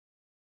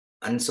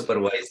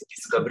Unsupervised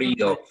discovery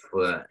of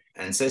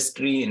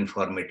ancestry,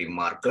 informative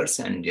markers,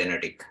 and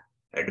genetic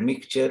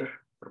admixture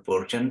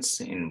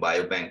proportions in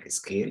biobank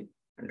scale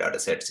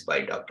datasets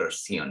by Dr.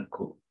 Sion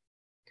Koo.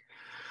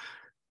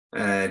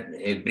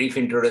 A brief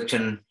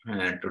introduction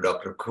to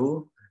Dr.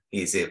 Koo.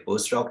 He is a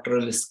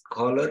postdoctoral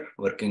scholar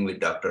working with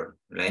Dr.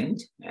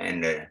 Lenge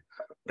and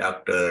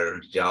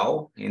Dr.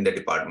 Zhao in the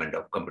Department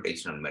of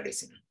Computational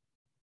Medicine.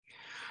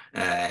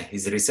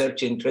 His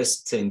research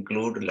interests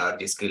include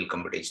large-scale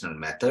computational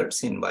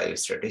methods in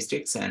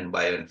biostatistics and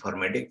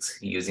bioinformatics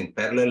using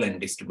parallel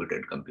and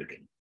distributed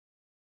computing.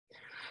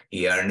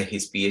 He earned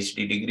his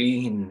PhD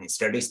degree in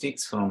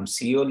statistics from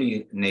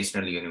Seoul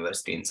National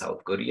University in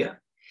South Korea.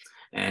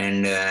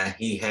 And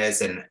he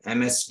has an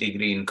MS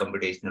degree in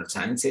computational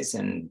sciences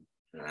and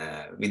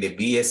with a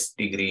BS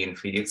degree in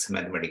physics,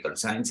 mathematical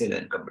sciences,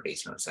 and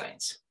computational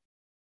science.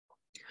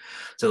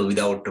 So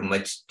without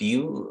much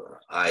ado,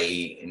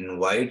 I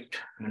invite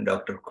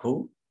Dr.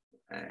 Koo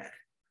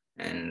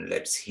and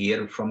let's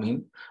hear from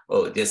him.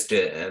 Oh, just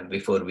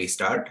before we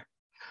start.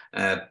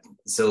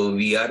 So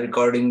we are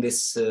recording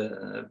this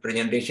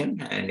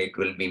presentation and it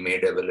will be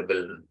made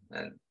available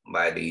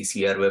by the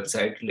ECR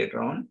website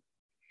later on.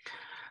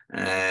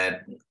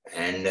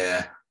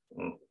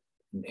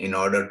 In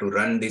order to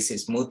run this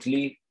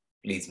smoothly,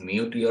 please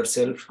mute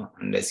yourself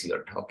unless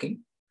you're talking.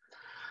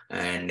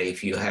 And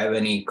if you have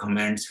any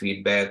comments,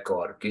 feedback,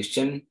 or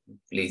question,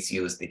 please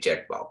use the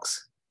chat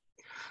box.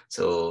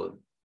 So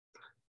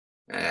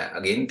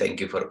again, thank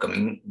you for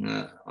coming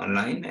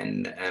online.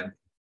 And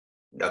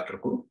Dr.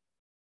 Koo.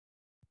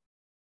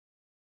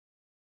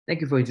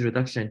 Thank you for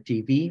introduction,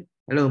 TV.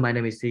 Hello, my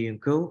name is Sion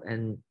Koo,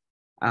 and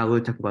I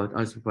will talk about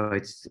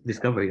unsupervised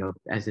discovery of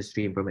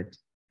ancestry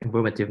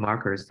informative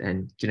markers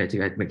and genetic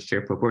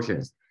admixture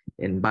proportions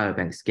in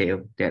biobank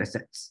scale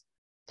datasets.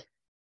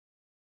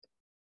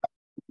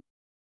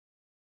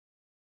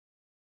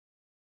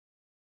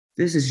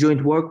 This is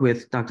joint work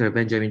with Dr.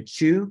 Benjamin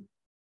Chu,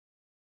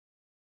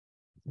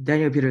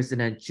 Daniel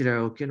Peterson, and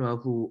Chidaro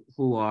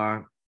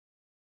Okinwa,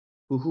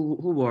 who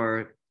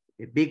were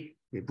big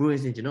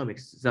brilliance in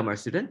genomics summer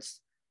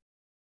students.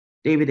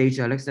 David H.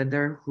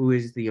 Alexander, who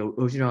is the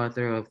original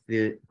author of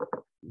the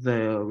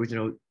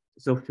original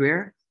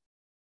software,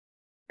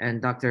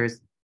 and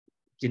Drs.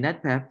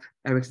 Jeanette Pep,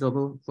 Eric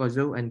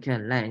Sobel, and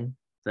Ken Lang,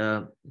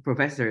 the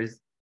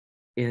professors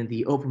in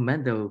the Open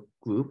Mendel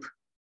group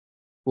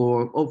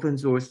for open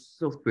source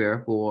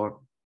software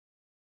for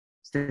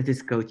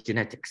statistical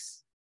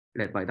genetics,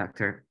 led by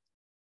Dr.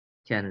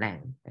 Ken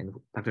Lang. And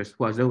Dr.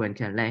 Swazo and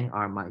Ken Lang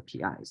are my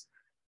PIs.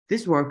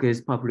 This work is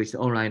published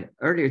online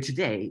earlier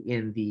today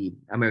in the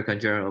American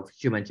Journal of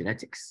Human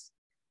Genetics.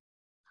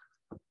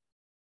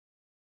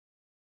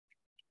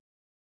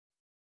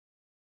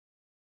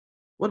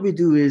 What we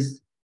do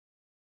is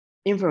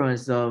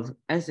inference of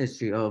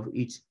ancestry of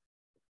each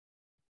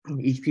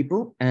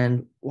people,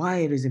 and why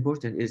it is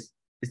important is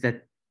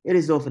that it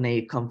is often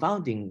a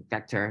confounding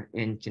factor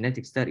in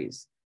genetic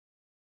studies.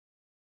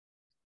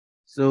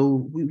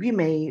 So we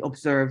may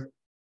observe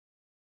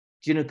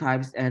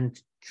genotypes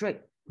and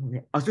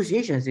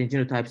associations in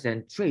genotypes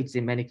and traits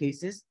in many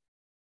cases,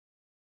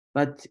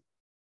 but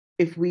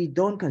if we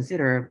don't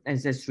consider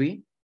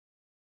ancestry,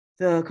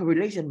 the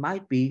correlation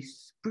might be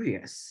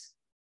spurious.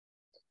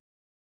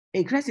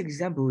 A classic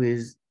example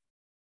is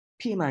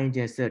PMI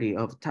Indian study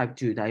of type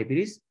 2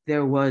 diabetes.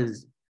 There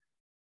was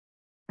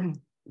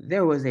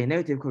a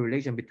negative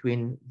correlation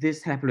between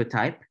this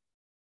haplotype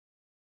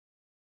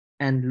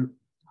and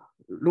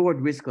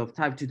lowered risk of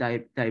type 2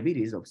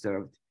 diabetes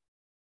observed.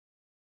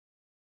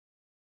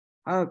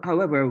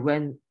 However,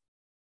 when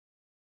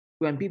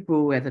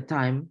people at the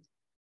time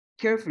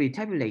carefully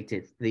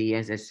tabulated the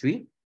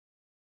ancestry,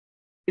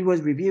 it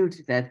was revealed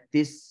that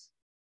this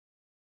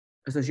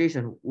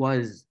association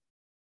was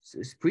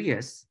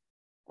spurious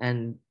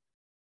and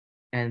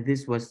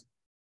this was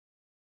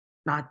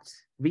not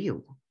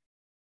real.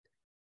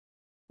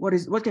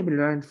 What can be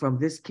learned from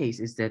this case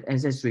is that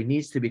ancestry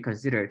needs to be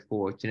considered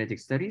for genetic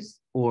studies,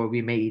 or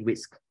we may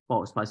risk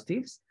false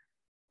positives,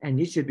 and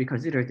it should be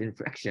considered in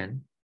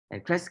fraction,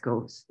 and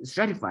classical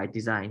stratified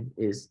design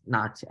is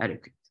not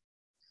adequate.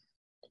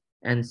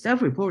 And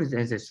self-reported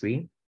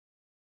ancestry,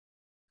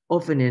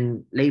 often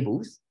in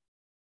labels,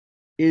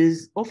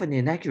 is often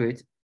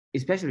inaccurate,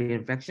 especially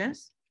in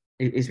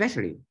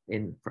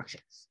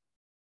fractions.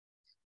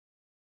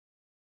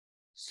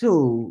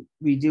 So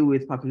we deal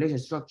with population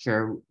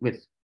structure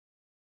with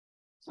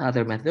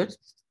other methods.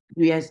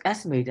 We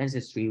estimate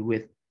ancestry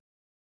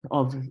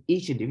of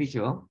each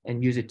individual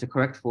and use it to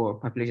correct for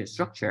population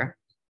structure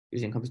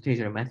using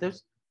computational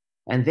methods.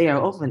 And they are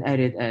often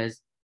added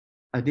as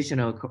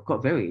additional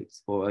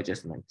covariates for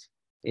adjustment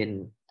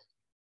in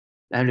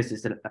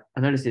analysis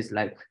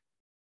like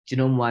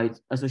genome-wide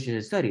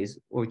associated studies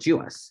or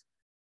GWAS,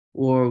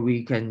 or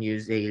we can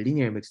use a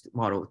linear mixed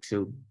model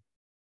to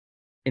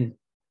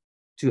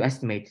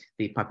estimate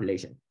the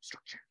population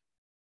structure.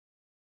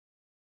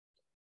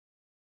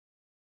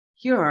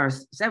 Here are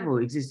several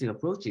existing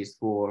approaches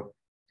for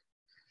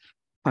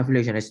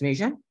population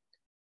estimation.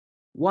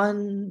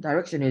 One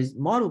direction is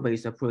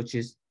model-based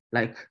approaches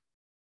like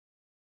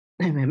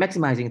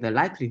maximizing the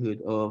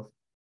likelihood of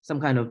some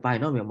kind of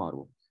binomial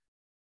model.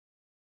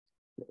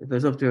 The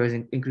softwares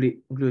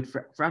include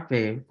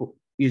Frappe for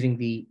using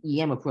the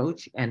EM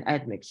approach and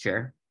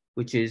ADMIXTURE,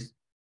 which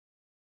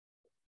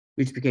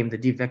became the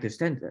de facto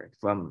standard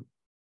from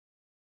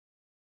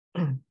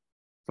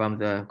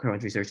the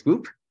current research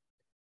group.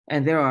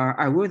 And there are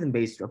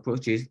algorithm-based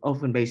approaches,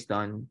 often based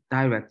on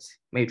direct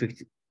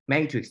matrix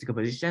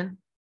decomposition,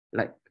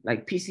 like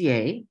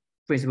PCA,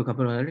 principal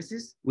component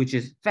analysis, which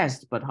is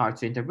fast but hard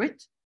to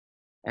interpret,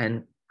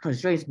 and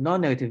constraint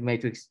non-negative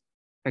matrix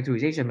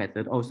factorization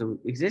method also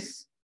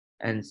exists.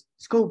 And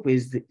Scope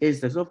is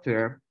the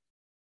software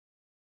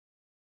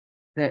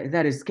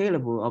that is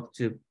scalable up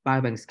to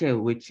biobank scale,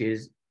 which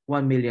is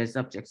 1 million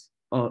subjects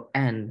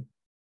and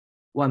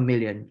 1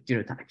 million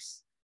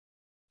genotypes.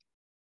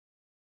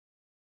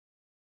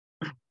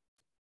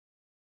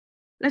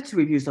 Let's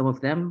review some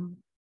of them.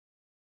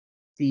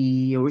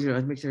 The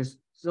original ADMIXTURE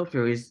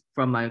software is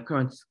from my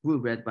current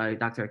group read by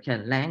Dr.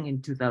 Ken Lang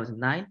in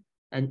 2009,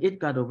 and it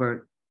got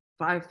over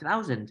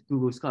 5,000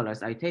 Google Scholar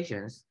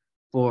citations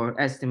for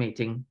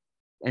estimating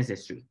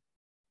ancestry.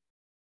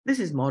 This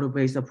is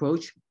model-based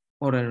approach,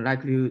 modern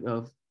likelihood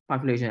of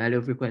population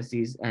allele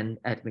frequencies and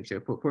admixture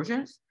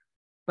proportions,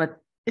 but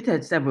it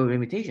had several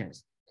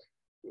limitations.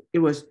 It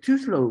was too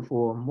slow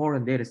for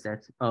modern data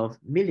sets of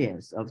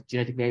millions of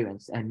genetic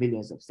variants and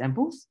millions of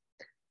samples,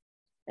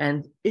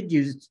 and it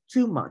used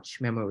too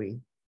much memory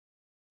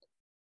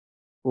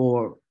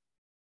for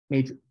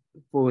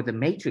the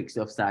matrix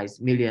of size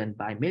million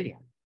by million,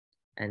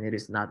 and it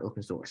is not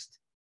open sourced.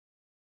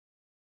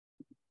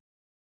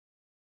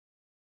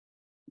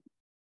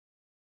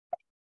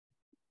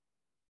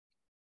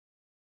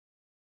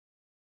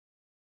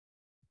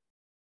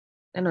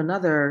 And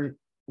another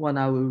one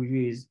I will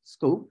review is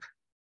Scope.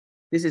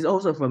 This is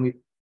also from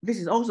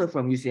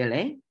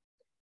UCLA.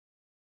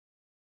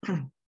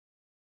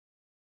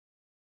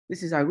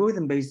 This is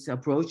algorithm-based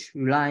approach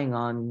relying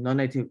on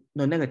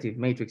non-negative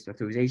matrix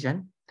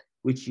factorization,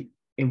 which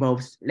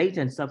involves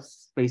latent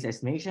subspace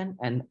estimation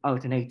and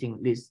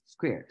alternating least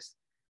squares.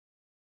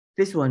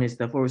 This one is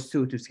the first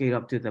tool to scale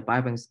up to the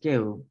biobank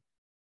scale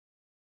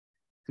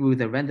through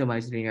the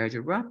randomized linear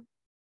algebra.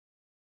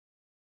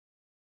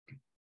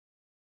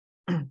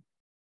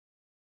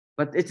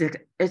 But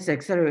its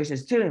acceleration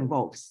still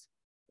involves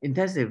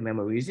intensive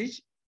memory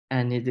usage,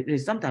 and it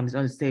is sometimes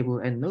unstable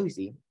and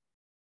noisy.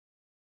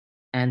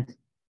 And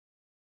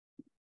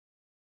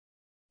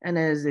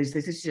as a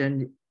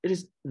statistician, it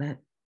is the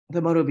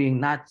model being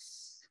not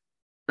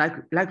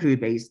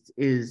likelihood-based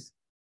is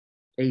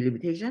a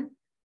limitation,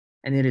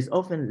 and it is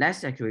often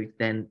less accurate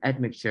than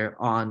admixture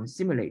on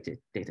simulated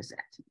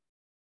dataset.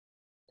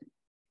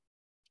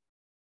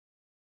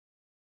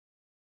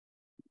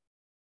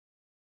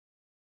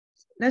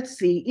 Let's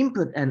see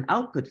input and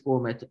output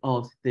format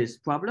of this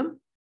problem.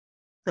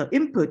 The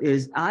input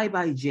is I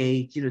by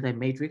J genotype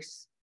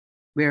matrix,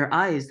 where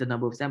I is the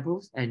number of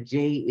samples and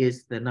J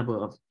is the number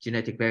of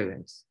genetic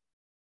variants,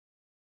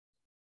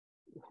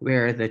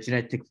 where the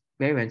genetic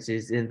variance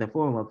is in the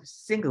form of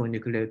single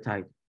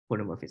nucleotide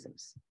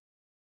polymorphisms.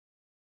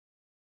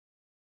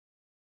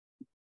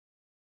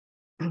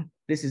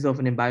 This is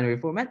often in binary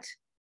format.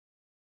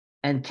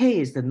 And K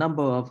is the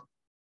number of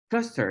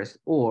clusters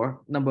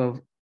or number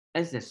of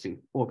ancestry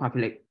or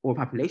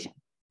population.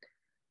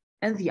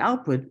 And the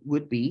output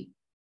would be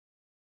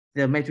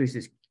the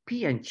matrices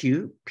P and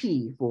Q,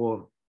 P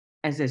for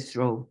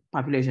ancestral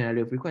population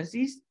allele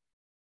frequencies,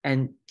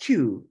 and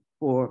Q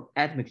for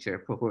admixture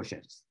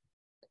proportions.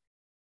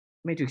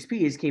 Matrix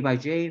P is K by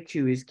J,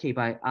 Q is K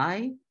by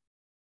I,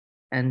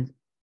 and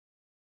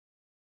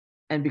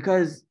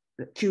because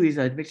Q is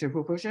admixture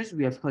proportions,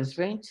 we have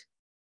constraint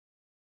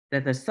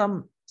that the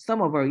sum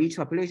over each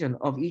population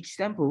of each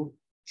sample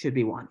should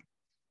be 1.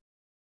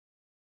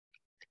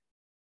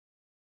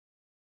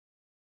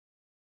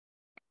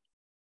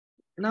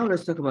 Now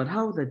let's talk about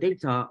how the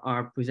data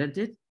are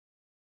represented.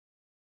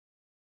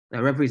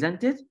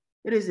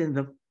 It is in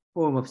the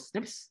form of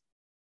SNPs,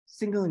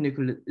 single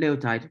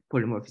nucleotide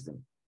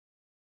polymorphism.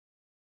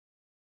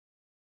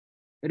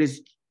 It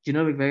is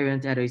genomic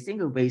variant at a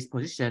single base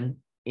position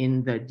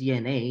in the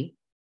DNA.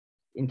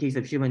 In case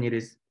of human, it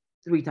is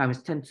 3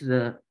 times 10 to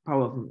the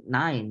power of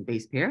 9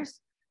 base pairs.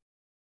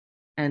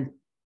 And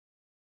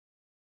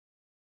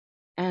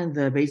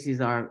the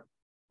bases are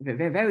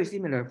very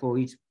similar for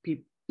each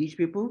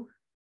people.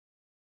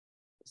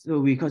 So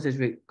we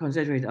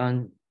concentrate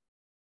on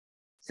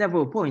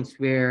several points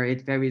where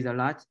it varies a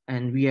lot,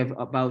 and we have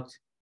about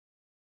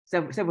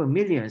several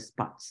million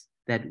spots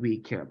that we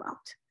care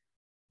about.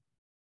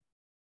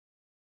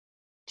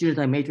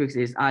 Genotype matrix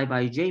is I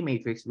by J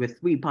matrix with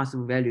 3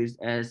 possible values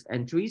as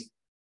entries.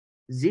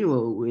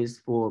 0 is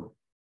for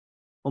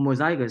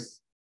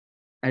homozygous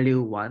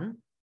allele 1.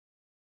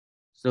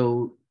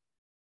 So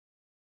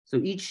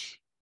each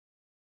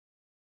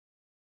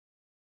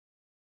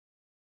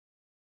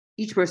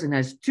person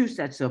has 2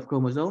 sets of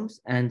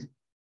chromosomes, and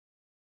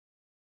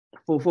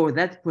for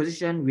that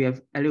position, we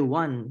have allele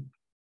 1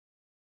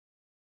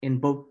 in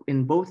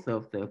both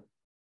of the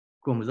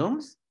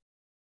chromosomes.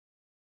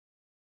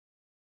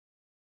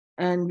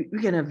 And we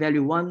can have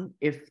value 1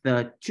 if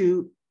the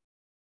two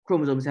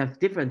chromosomes have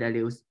different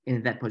alleles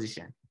in that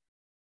position.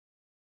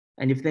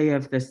 And if they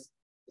have the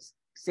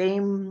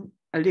same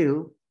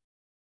allele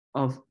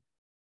of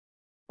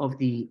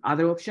the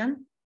other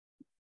option,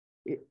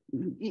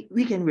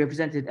 we can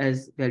represent it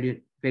as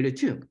value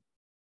 2.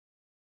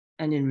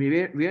 And in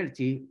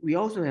reality, we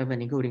also have an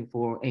encoding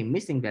for a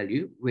missing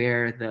value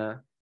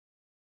where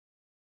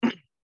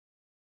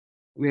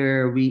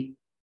we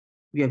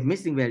have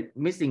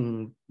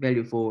missing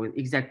value for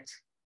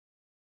exact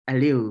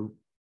allele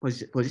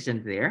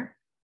positioned there.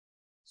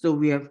 So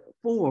we have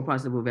 4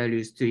 possible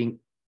values to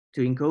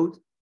encode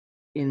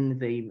in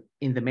the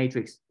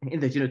matrix, in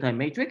the genotype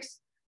matrix.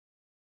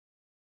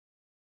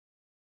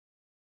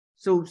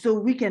 So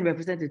we can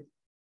represent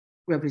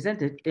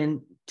it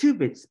in 2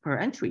 bits per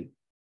entry.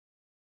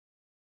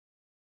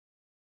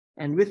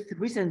 And with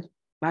recent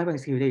biobank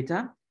scale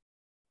data,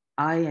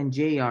 I and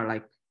J are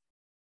like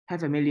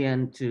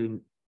 500,000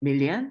 to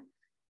million.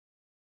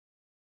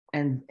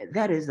 And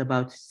that is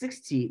about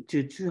 60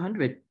 to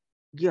 200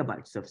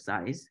 gigabytes of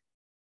size,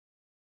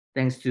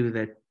 thanks to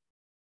the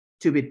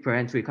 2-bit per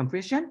entry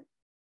compression.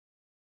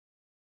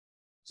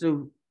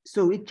 So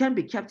it can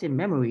be kept in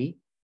memory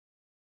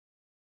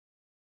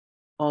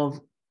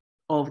of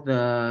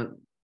the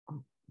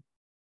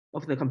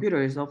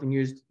computer is often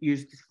used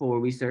for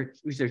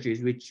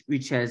researchers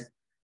which has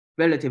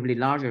relatively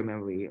larger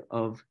memory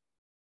of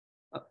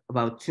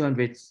about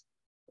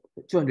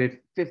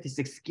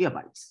 256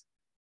 gigabytes.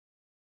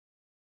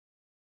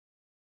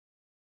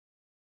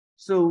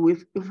 So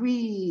if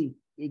we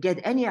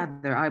get any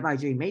other I by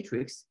J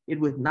matrix, it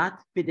would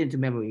not fit into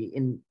memory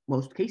in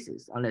most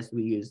cases unless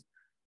we use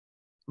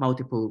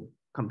multiple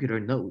computer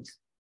nodes.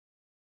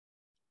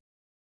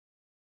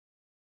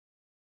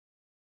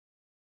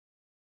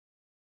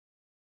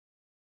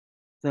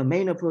 The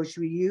main approach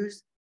we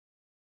use,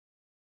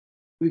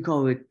 we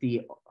call it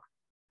the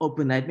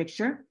open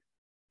admixture.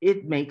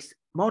 It makes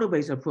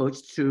model-based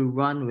approach to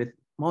run with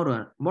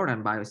modern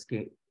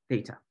bioscale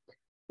data.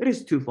 It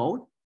is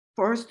twofold.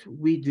 First,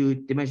 we do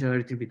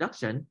dimensionality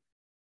reduction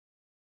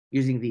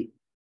using the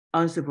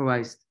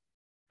unsupervised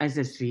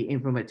ancestry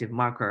informative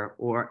marker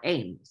or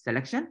AIM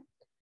selection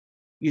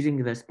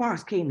using the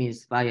sparse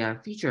k-means via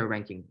feature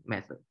ranking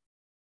method.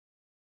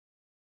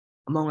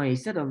 Among a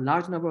set of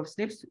large number of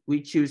SNPs,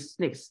 we choose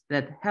SNPs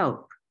that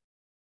help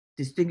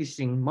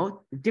distinguishing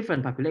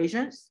different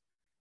populations,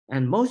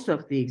 and most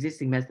of the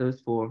existing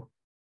methods for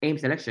AIM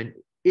selection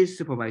is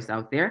supervised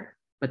out there,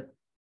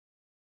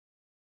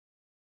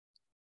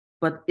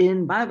 but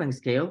in biobank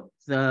scale,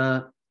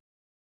 the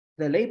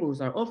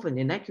labels are often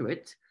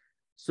inaccurate,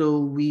 so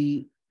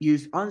we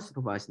use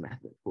unsupervised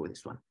method for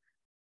this one.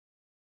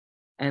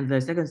 And the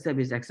second step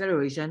is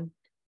acceleration.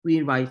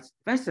 We write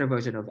faster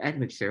version of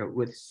admixture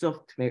with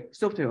software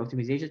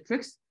optimization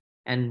tricks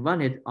and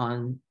run it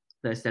on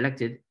the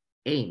selected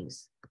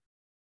AIMs.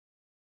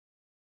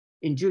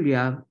 In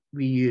Julia,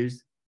 we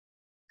use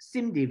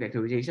SIMD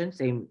vectorization,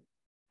 same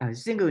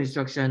single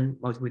instruction,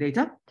 multiple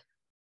data,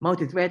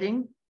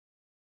 multi-threading,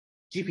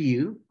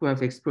 GPU,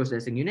 graphics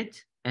processing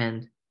unit,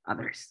 and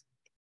others.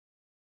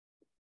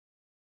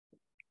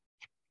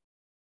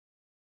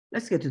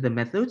 Let's get to the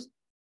methods.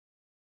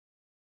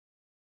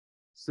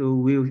 So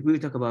we'll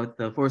talk about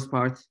the first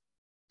part,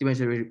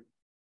 dimensionality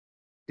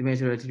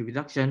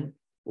reduction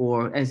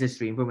or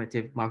ancestry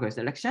informative marker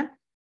selection,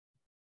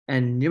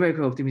 and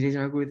numerical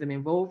optimization algorithm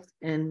involved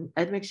in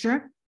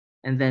admixture,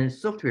 and then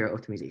software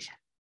optimization.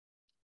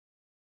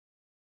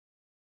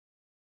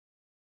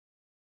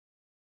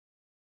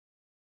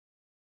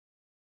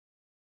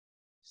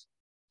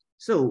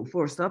 So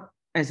first up,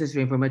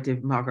 ancestry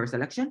informative marker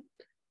selection.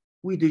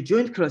 We do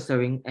joint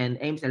clustering and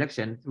AIM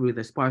selection through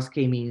the sparse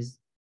k-means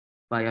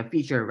via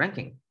feature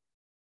ranking.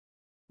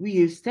 We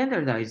use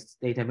standardized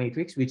data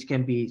matrix, which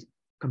can be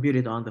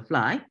computed on the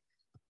fly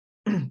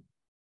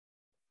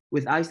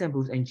with I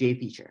samples and J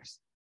features.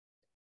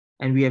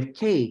 And we have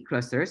K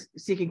clusters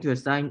seeking to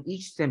assign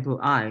each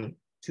sample I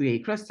to a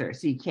cluster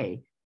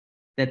CK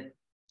that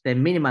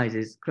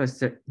minimizes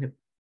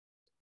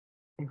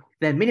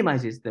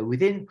the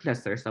within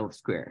cluster sum of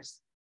squares.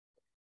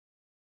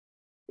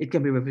 It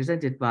can be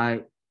represented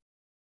by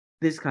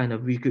this kind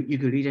of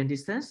Euclidean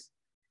distance,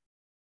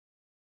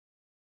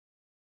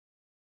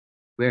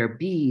 where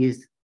B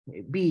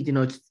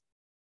denotes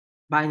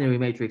binary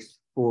matrix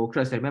for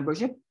cluster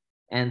membership,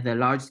 and the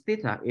large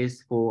theta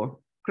is for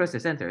cluster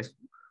centers,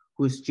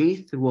 whose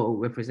jth row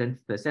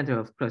represents the center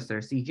of cluster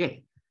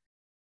CJ.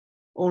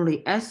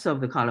 Only S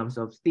of the columns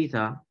of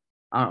theta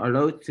are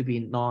allowed to be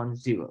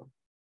non-zero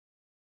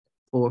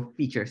for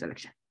feature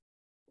selection.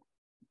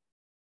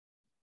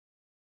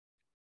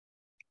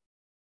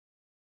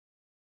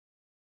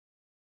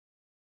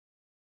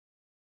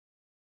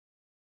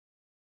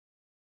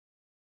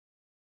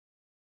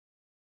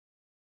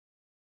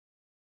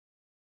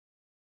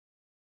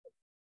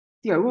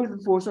 The algorithm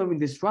for solving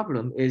this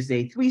problem is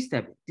a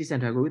 3-step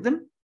descent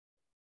algorithm.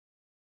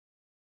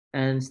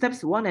 And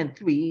steps 1 and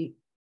 3,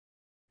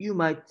 you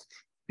might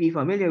be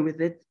familiar with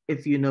it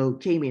if you know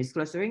k-means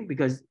clustering,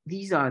 because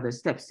these are the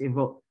steps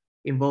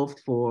involved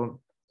for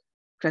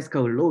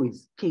classical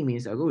Lloyd's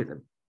k-means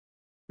algorithm.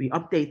 We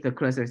update the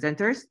cluster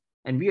centers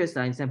and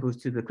reassign samples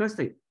to the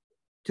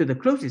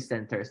closest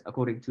centers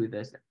according to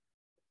the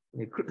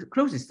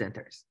closest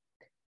centers.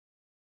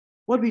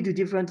 What we do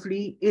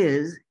differently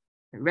is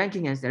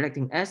ranking and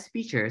selecting S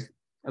features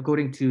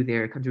according to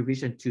their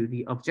contribution to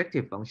the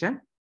objective function,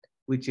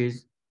 which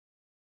is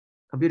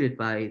computed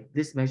by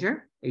this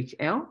measure,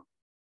 HL.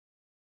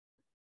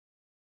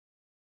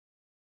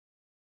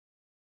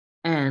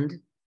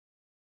 And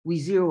we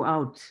zero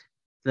out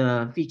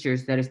the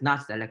features that is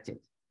not selected.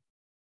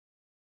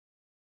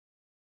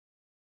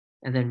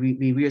 And then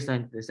we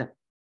reassign the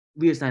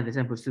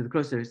samples to the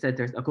cluster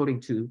centers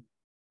according to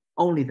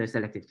only the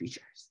selected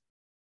features.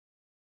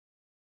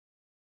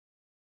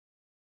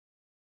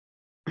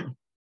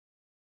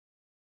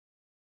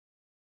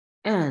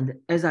 And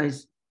as I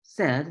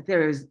said,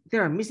 there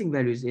are missing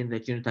values in the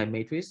genotype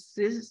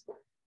matrices.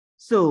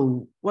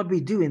 So what we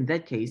do in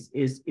that case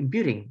is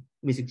imputing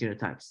missing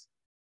genotypes.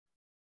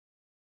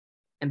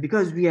 And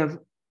because we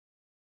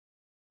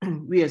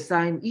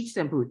assign each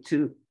sample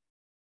to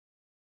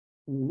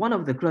one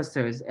of the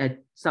clusters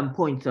at some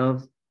point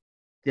of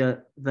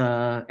the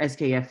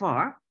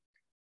SKFR,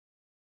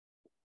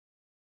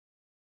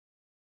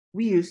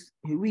 we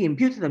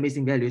impute the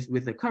missing values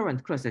with the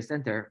current cluster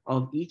center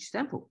of each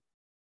sample.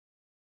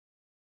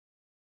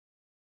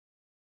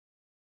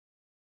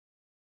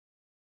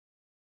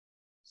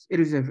 It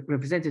is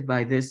represented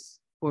by this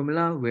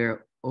formula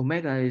where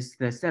omega is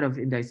the set of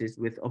indices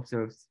with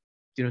observed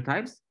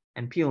genotypes,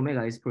 and P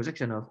omega is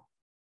projection of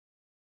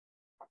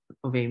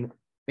a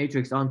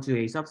matrix onto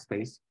a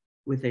subspace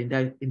with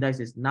the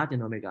indices not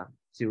in omega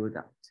zeroed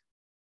out.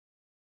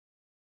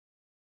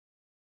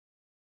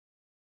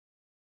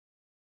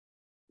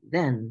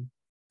 Then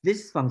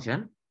this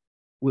function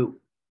will,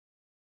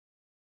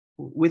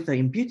 with the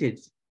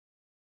imputed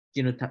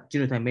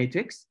genotype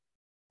matrix,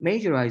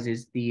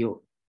 majorizes the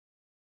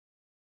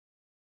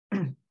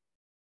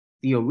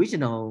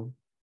original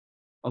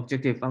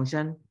objective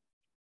function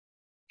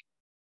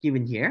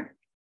given here.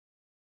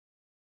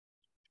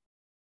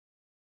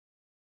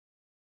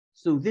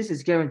 So this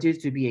is guaranteed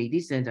to be a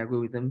decent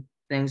algorithm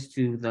thanks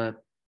to the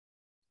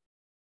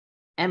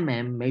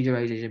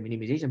majorization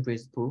minimization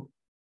principle,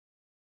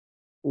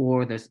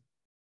 or the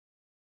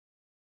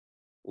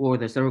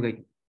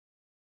surrogate,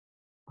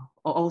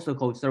 also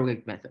called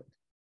surrogate method.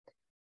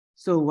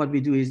 So what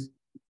we do is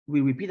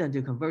we repeat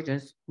until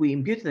convergence. We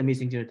impute the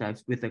missing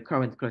genotypes with the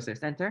current cluster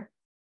center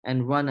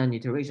and run an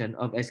iteration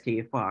of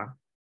SKFR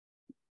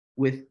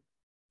with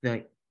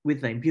the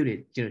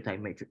imputed genotype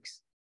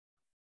matrix.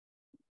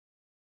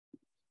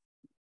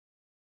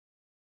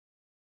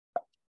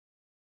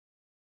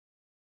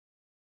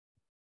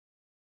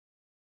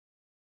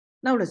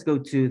 Now let's go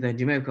to the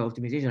numerical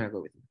optimization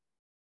algorithm.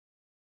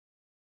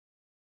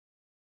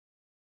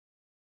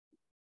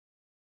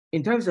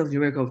 In terms of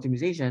numerical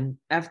optimization,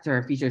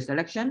 after feature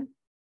selection,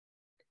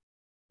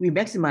 we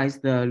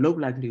maximize the log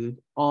likelihood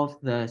of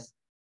the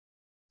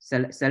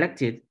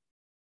selected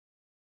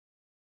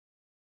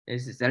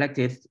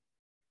SNPs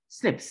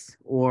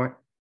or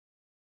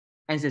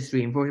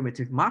ancestry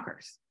informative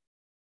markers.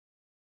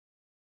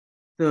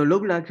 The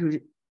log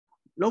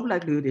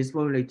likelihood is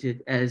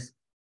formulated as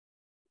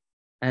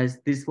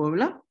this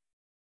formula.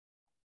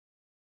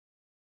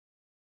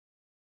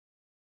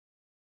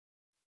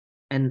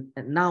 And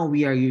now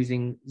we are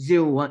using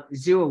 0, 1,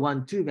 0,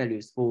 1, 2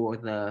 values for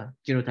the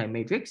genotype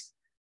matrix.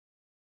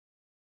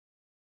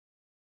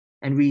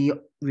 And we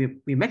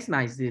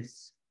maximize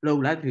this low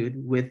likelihood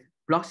with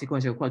block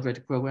sequential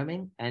quadratic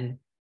programming and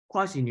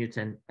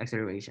quasi-Newton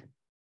acceleration.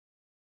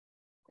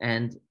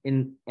 And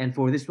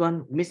for this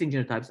one, missing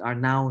genotypes are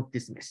now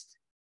dismissed.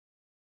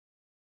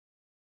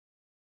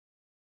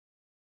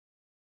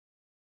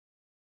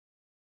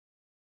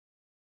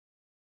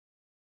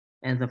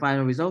 And the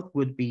final result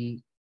would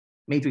be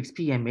matrix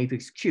P and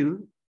matrix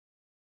Q,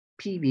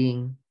 P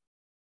being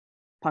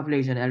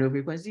population allele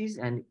frequencies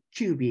and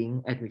Q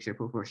being admixture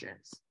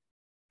proportions.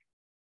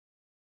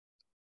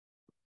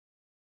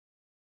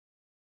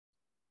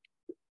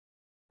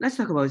 Let's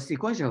talk about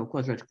sequential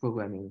quadratic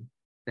programming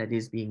that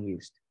is being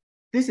used.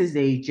 This is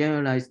a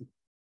generalized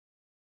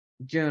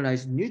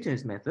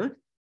Newton's method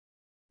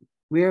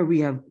where we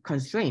have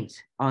constraints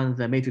on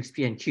the matrix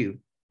P and Q.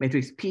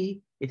 Matrix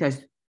P,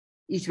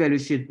 each value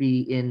should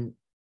be in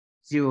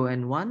 0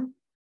 and 1,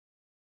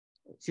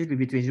 should be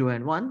between 0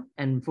 and 1.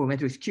 And for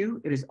matrix Q,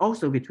 it is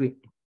also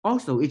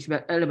each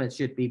element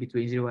should be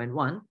between 0 and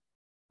 1.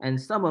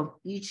 And sum of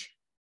each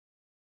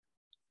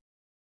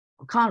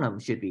column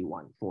should be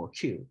 1 for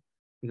Q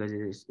because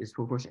it is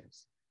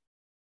proportions.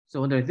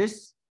 So under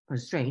this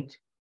constraint,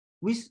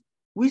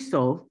 we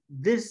solve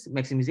this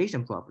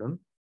maximization problem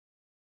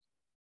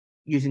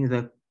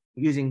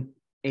using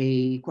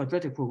a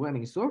quadratic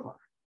programming solver.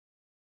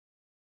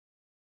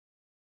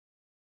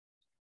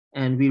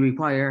 And we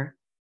require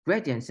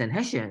gradients and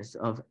Hessians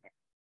of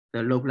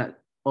the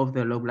of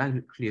the low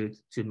likelihood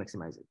to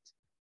maximize it.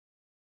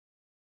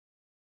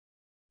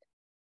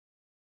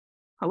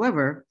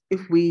 However,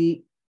 if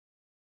we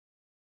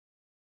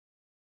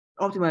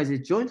optimize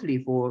it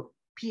jointly for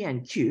P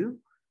and Q,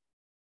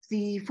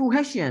 the full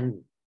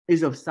Hessian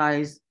is of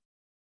size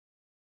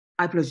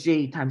I plus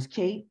j times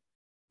k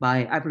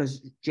by I plus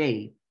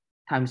j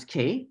times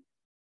k.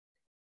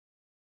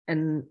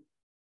 And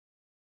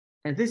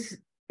this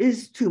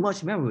is too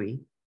much memory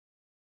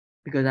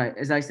because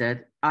as I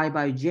said, I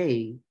by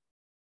j,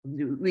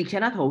 we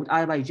cannot hold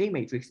I by j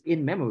matrix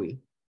in memory.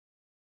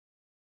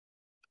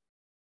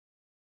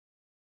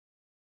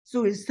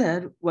 So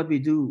instead, what we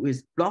do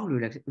is block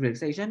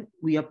relaxation.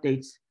 We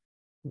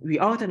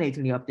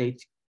alternately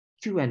update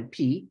Q and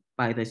P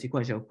by the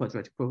sequential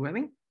quadratic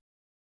programming.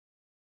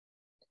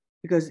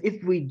 Because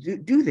if we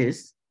do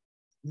this,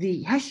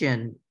 the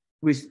Hessian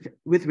with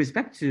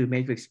respect to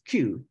matrix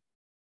Q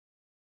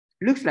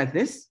looks like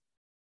this.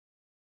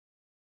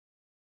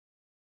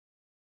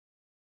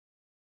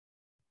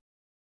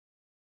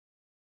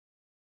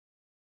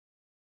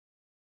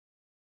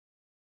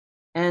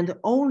 And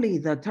only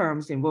the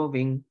terms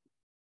involving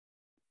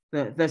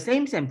the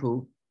same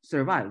sample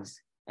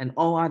survives, and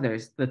all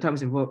others, the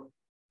terms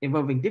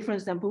involving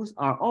different samples,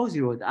 are all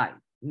zeroed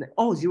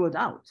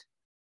out.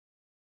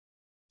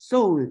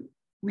 So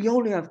we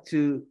only have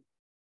to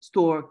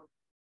store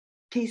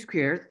k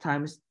squared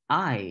times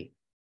I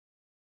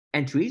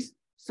entries,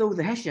 so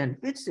the Hessian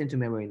fits into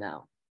memory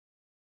now.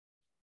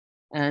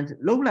 And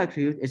low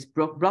likelihood, its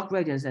block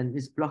gradients and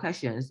its block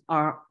Hessians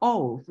are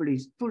all fully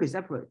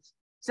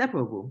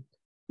separable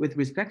with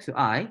respect to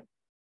I.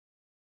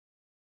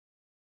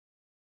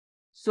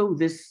 So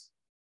this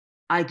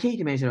IK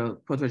dimensional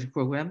quadratic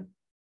program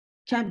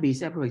can be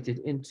separated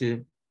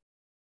into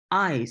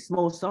I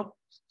small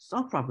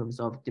subproblems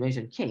of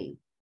dimension k,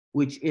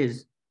 which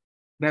is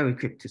very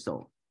quick to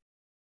solve.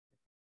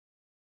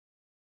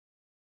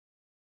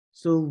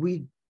 So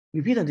we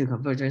repeat until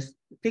convergence,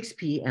 fix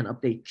P and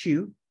update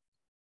Q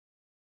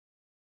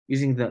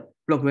using the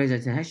block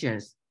gradients and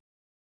Hessians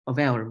of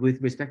L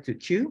with respect to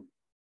Q,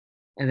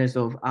 and then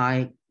solve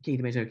I k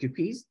dimensional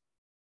QPs,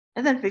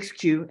 and then fix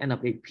Q and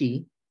update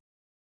P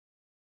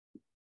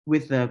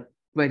with the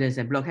gradients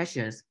and block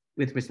Hessians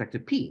with respect to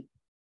P.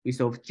 We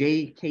solve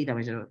J k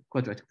dimensional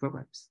quadratic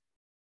programs.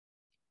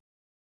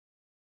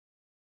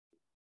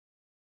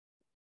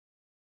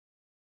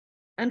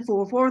 And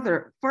for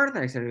further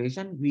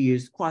acceleration, we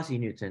use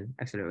quasi-Newton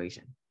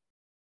acceleration.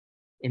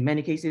 In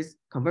many cases,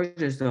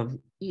 convergence of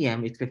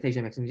EM,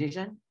 expectation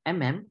maximization,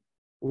 MM,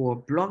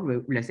 or block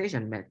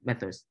relaxation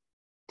methods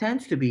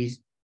tends to be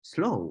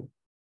slow.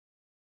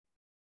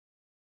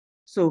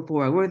 So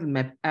for algorithm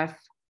map F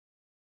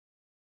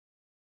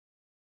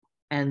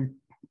and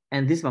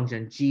this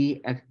function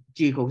g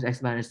equals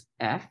x minus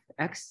f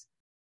x,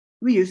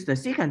 we use the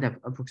secant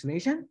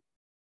approximation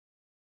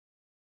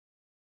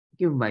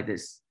given by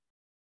this.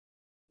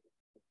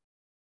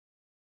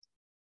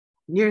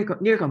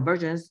 Near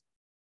convergence,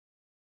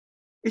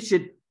 it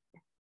should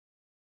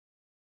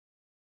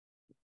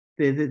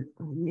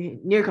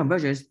near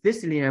convergence,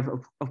 this linear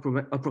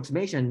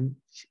approximation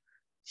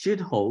should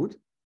hold,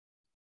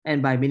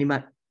 and by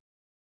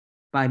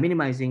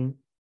minimizing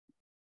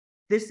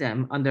this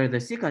m under the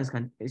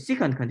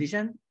secant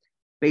condition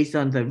based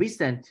on the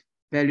recent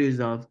values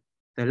of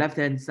the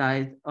left-hand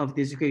side of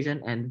this equation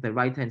and the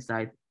right-hand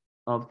side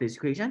of this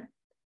equation,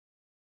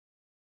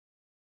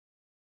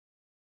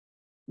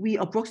 we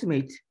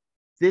approximate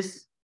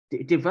this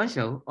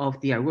differential of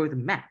the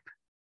algorithm map.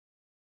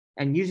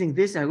 And using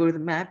this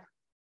algorithm map,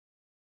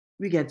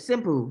 we get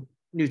simple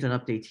Newton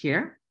update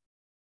here,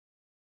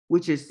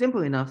 which is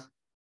simple enough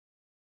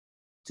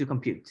to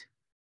compute.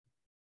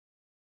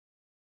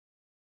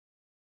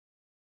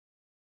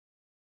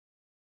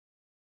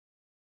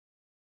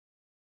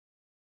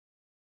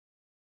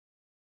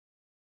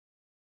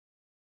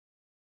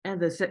 And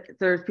the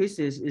third piece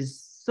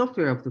is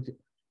software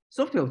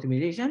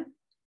optimization.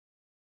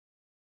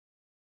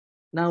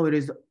 Now it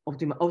is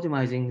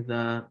optimizing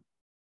the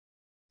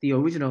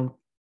original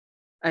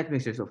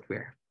ADMIXTURE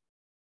software.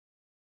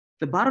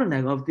 The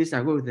bottleneck of this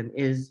algorithm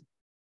is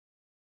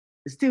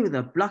still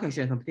the block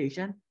Hessian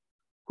computation,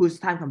 whose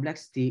time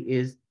complexity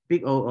is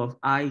big O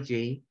of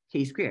ij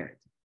k squared.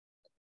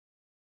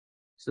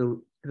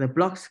 So the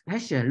block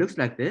Hessian looks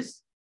like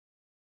this.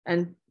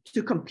 And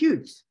to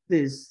compute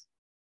this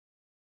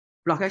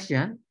block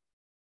Hessian,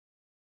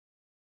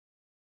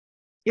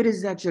 it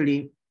is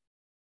actually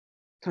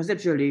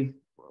conceptually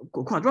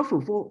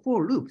quadruple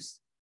for loops.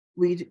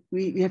 We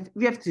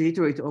have to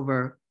iterate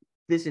over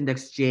this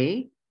index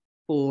j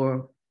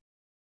for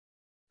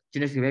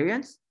genetic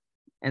variance,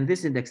 and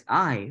this index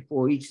I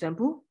for each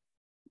sample,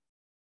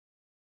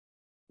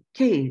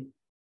 k,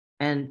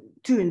 and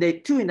two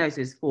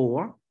indices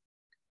for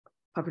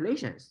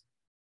populations.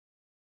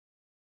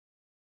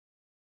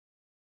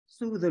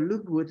 So the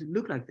loop would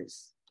look like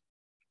this.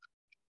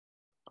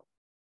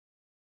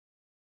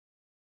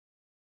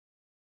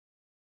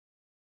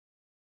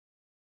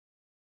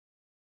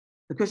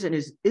 The question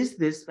is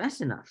this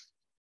fast enough?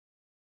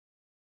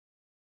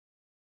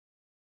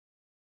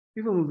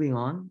 Before moving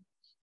on,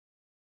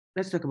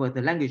 let's talk about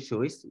the language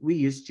choice. We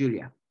use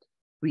Julia.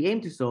 We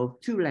aim to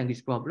solve two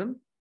language problems.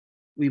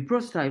 We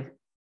prototype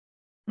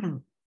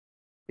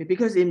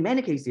because in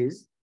many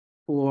cases,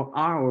 for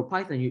R or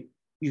Python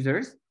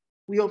users,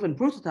 we often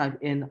prototype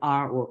in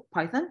R or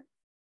Python,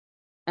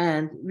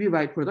 and we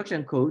write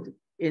production code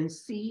in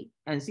C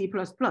and C++.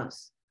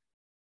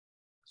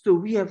 So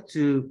we have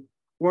to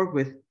work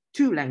with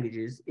two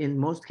languages in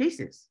most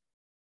cases.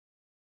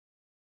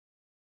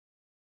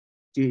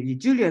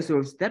 Julia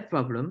solves that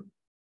problem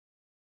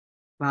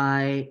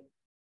by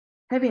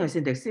having a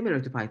syntax similar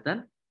to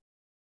Python,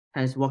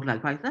 hence work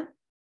like Python,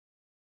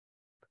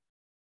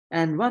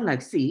 and run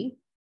like C,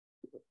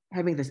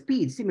 having the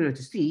speed similar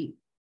to C,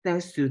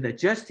 thanks to the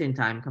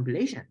just-in-time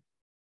compilation.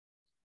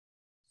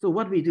 So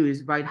what we do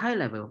is write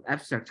high-level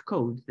abstract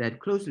code that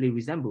closely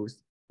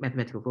resembles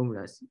mathematical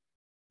formulas,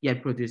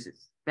 yet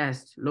produces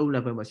fast,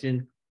 low-level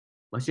machine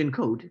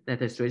code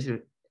that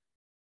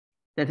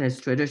has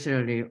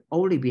traditionally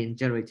only been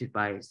generated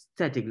by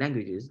static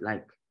languages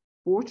like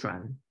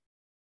Fortran.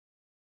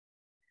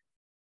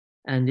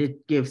 And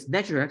it gives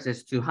natural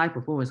access to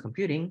high-performance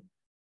computing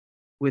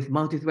with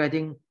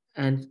multi-threading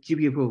and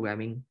GPU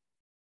programming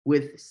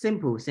with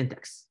simple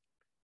syntax.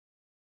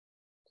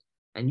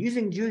 And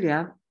using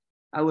Julia,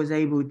 I was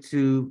able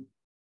to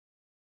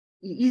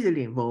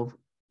easily involve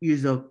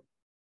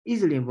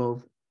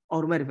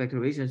automatic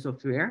factorization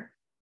software,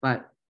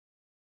 but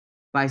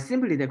by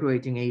simply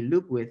decorating a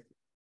loop with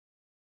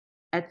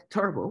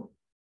 @turbo,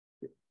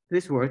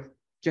 this word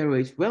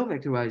generates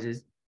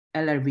well-factorized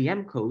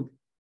LLVM code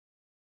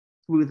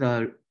through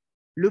the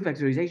loop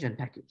factorization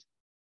package.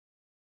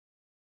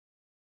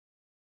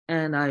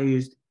 And I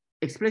used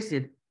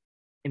explicit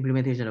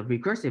implementation of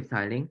recursive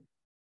tiling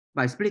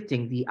by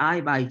splitting the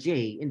I by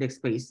J index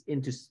space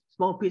into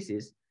small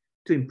pieces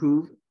to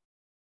improve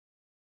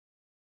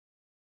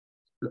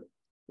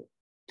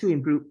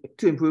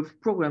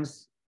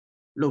programs'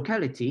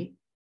 locality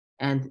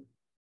and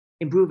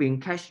improving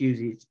cache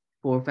usage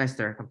for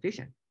faster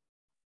computation.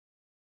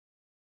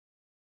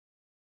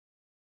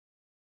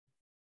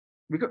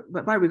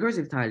 By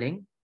recursive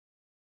tiling,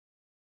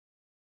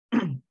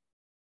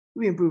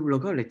 we improve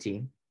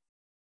locality.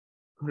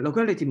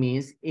 Locality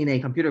means in a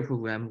computer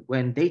program,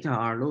 when data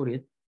are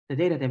loaded, the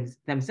data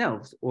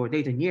themselves or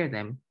data near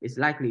them is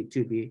likely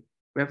to be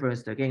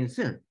referenced again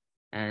soon.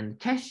 And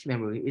cache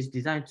memory is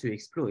designed to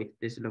exploit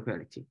this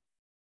locality.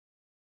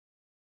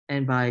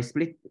 And by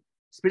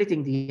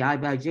splitting the I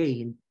by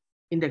J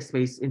index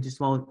space into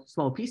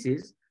small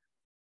pieces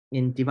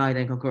in divide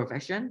and conquer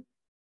fashion,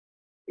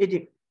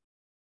 it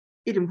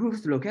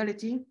improves the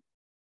locality,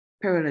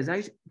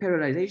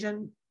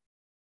 parallelization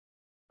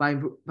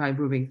by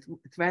improving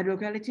thread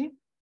locality,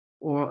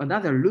 or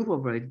another loop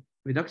override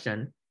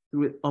reduction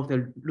of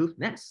the loop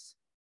nest.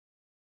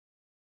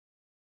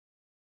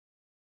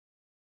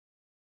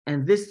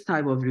 And this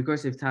type of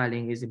recursive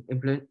tiling is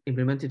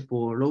implemented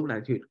for low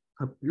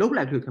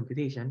likelihood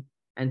computation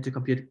and to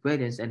compute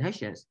gradients and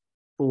Hessians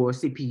for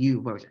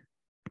CPU version.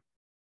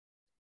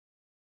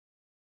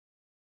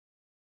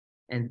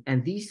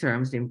 And these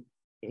terms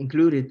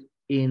included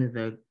in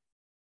the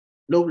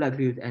low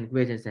likelihood and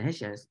gradients and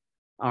Hessians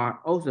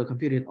are also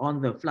computed on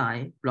the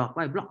fly, block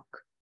by block,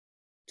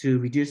 to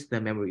reduce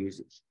the memory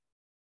usage.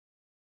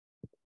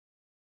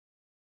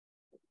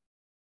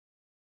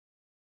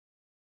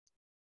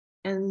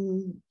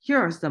 And here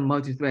are some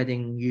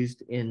multi-threading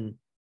used in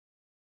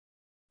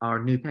our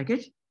new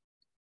package.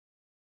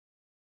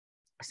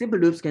 Simple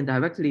loops can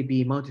directly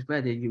be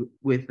multi-threaded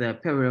with the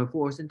parallel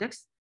for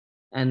syntax,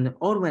 and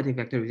automatic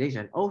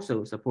factorization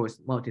also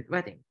supports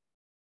multi-threading.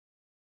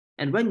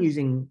 And when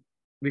using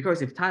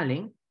recursive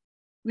tiling,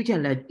 we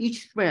can let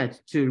each thread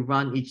to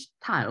run each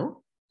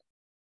tile,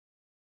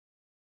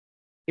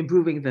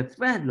 improving the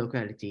thread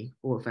locality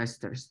for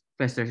faster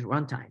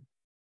runtime.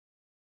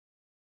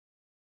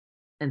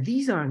 And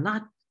these are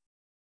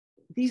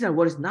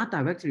what is not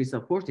directly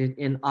supported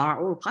in R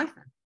or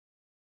Python.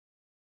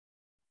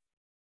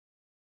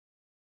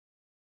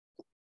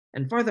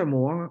 And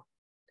furthermore,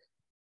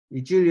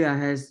 Julia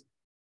has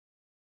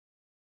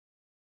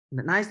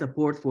nice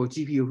support for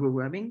GPU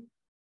programming,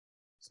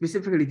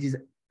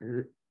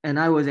 and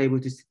I was able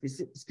to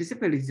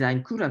specifically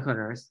design CUDA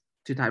colors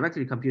to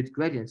directly compute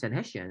gradients and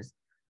Hessians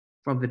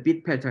from the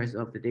bit patterns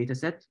of the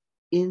dataset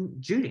in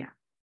Julia.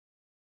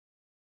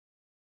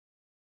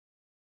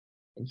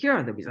 And here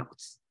are the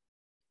results.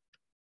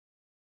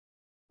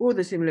 For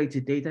the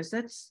simulated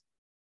datasets,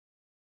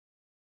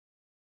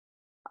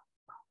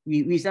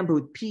 we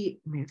sampled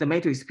the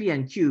matrix P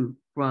and Q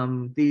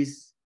from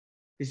these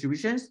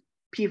distributions,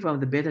 P from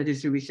the beta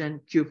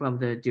distribution, Q from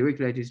the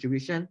Dirichlet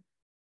distribution.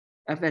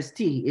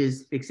 FST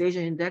is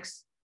fixation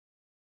index,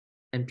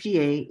 and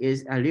PA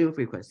is allele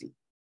frequency.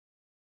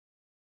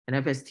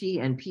 And FST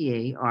and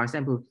PA are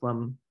sampled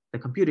from the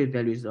computed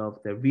values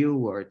of the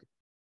real-world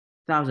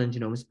 1,000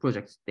 genomes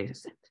project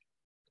dataset.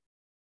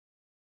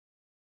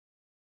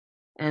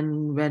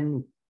 And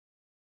when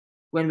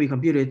we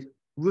computed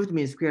root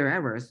mean square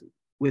errors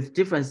with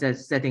different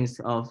settings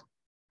of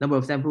number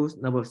of samples,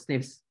 number of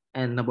SNPs,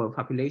 and number of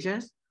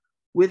populations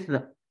with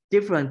the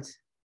different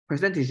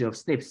percentage of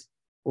SNPs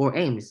or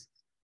aims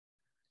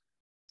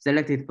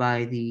selected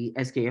by the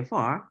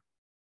SKFR,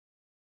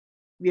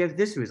 we have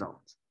this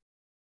result.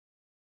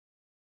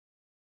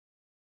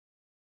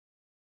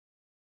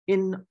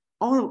 In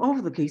all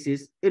of the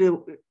cases, it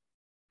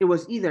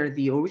was either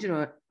the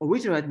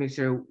original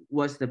admixture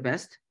was the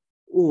best,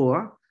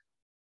 or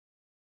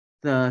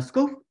the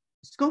scope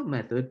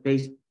method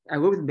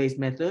algorithm-based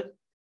method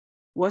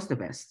was the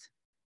best.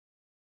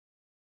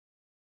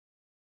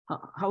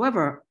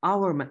 However,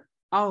 our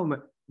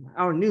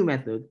new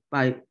method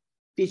by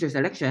feature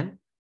selection,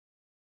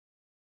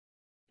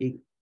 it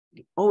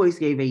always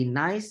gave a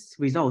nice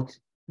result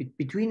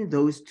between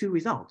those two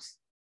results.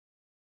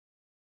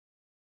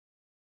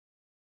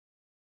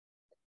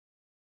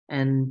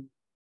 And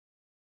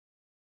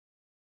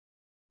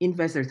in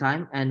faster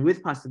time and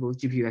with possible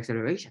GPU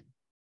acceleration.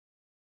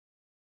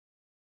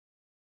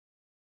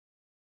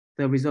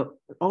 The result,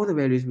 all the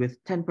values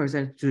with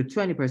 10% to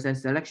 20%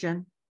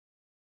 selection,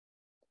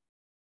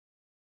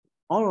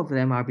 all of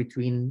them are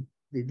between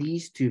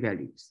these two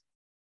values.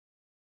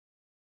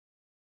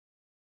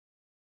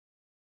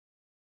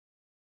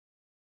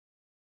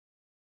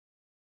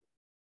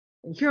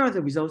 And here are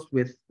the results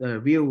with the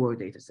real-world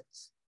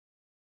datasets.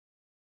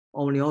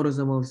 Only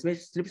autosomal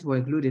SNPs were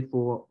included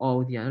for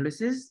all the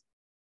analysis.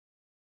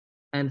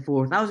 And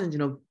for 1,000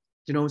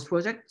 genomes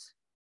projects,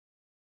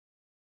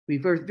 we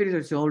first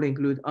filtered to only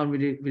include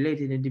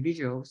unrelated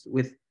individuals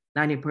with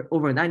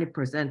over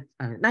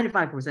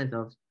 95%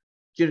 of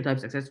genotype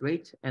success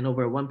rate and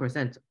over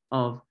 1%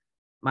 of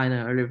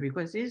minor allele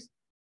frequencies,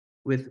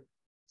 with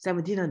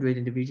 1,700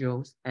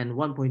 individuals and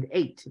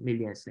 1.8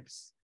 million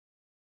SNPs.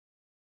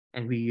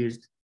 And we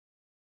used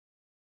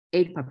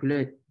 8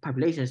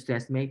 populations to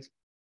estimate,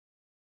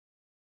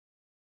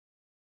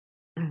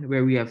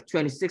 where we have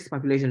 26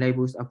 population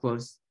labels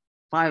across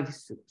 5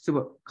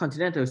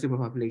 continental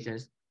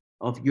superpopulations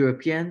of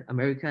European,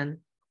 American,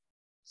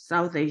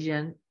 South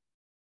Asian,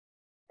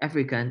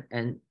 African,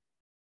 and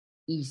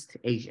East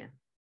Asian.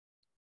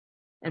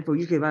 And for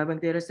UK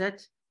biobank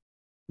dataset,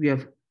 we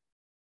have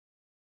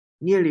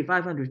nearly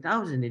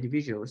 500,000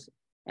 individuals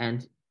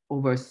and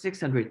over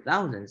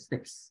 600,000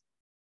 SNPs.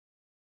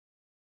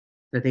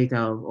 The data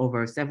of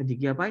over 70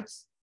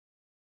 gigabytes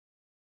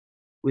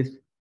with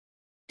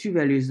 2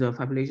 values of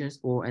populations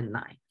 4 and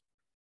 9.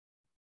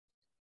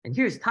 And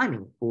here's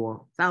timing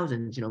for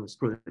 1,000 genomes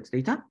projects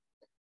data.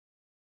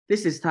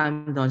 This is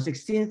timed on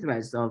 16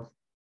 threads of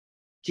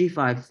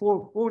G5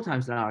 four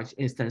times large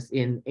instance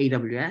in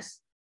AWS,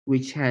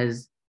 which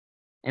has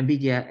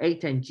NVIDIA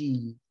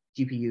 810G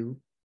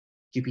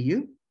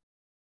GPU.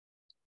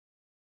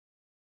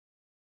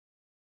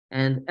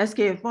 And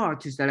SKFR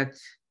to select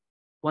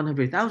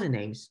 100,000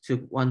 names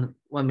took 1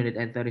 minute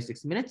and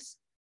 36 minutes.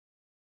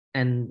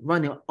 And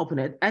running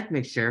open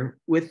admixture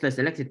with the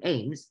selected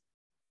aims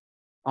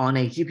on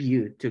a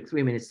GPU took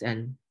 3 minutes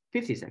and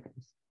 50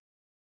 seconds.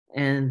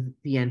 And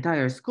the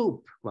entire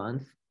scope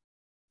run,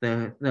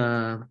 the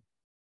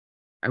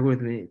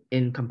algorithm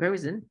in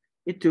comparison,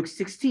 it took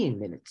 16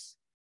 minutes.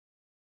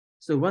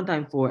 So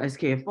runtime for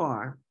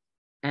SKFR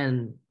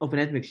and open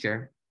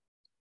admixture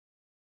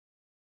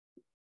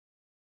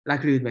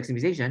likelihood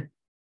maximization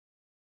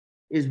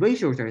is way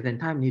shorter than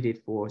time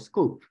needed for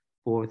scope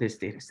for this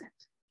data set.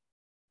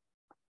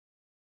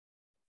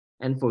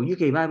 And for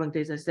UK biobank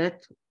data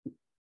set,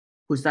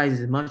 whose size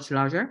is much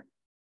larger,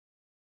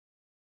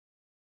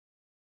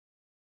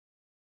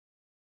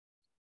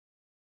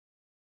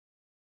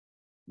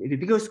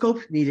 because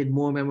scope needed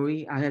more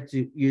memory, I had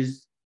to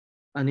use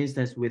an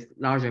instance with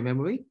larger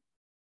memory.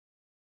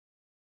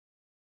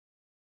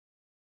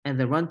 And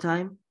the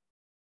runtime,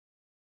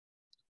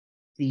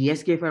 the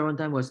SKFR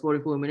runtime was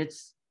 44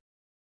 minutes.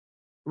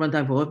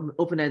 Runtime for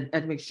open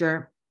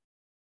admixture,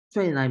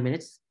 29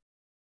 minutes.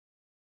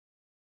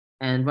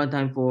 And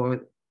runtime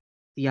for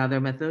the other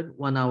method,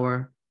 1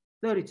 hour,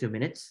 32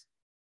 minutes.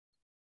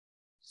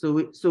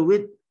 So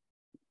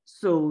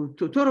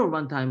total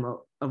runtime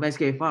of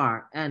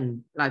SKFR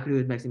and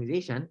likelihood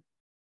maximization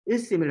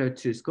is similar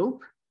to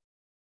scope.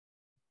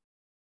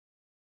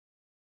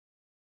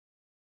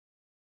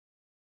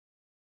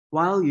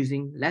 While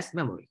using less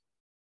memory.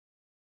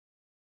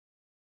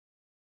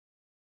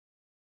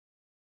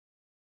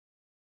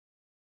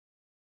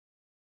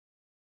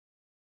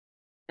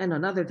 And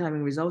another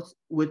timing result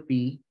would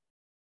be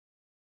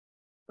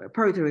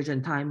per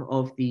iteration time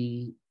of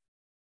the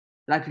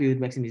likelihood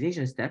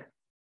maximization step.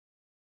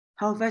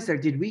 How faster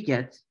did we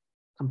get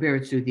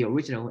compared to the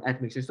original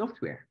admixture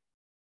software?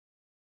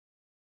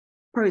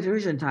 Per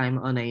iteration time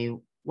on a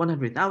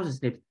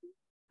 100,000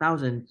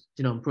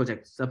 genome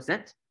project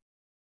subset,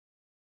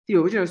 the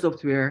original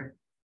software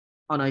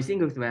on a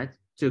single thread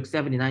took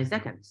 79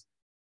 seconds.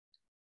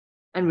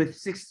 And with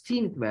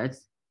 16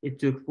 threads, it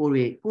took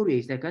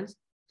 48 seconds.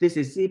 This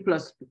is C++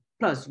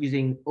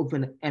 using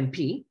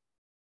OpenMP.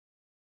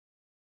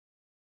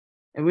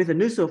 And with the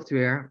new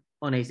software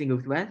on a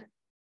single thread,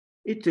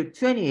 it took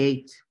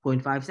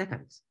 28.5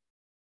 seconds.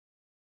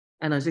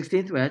 And on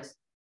 16 threads,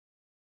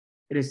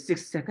 it is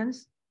 6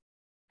 seconds.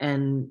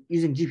 And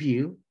using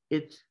GPU,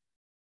 it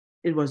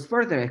was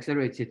further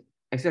accelerated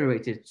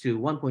to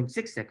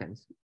 1.6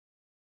 seconds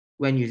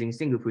when using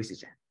single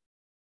precision.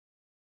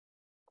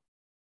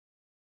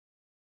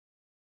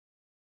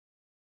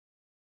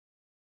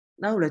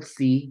 Now let's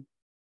see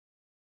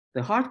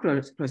the hard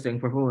clustering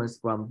performance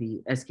from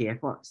the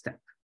SKFR step.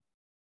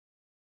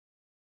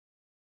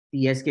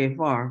 The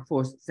SKFR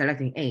for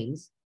selecting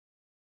aims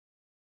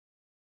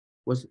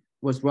was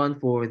run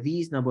for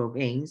these number of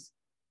aims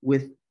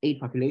with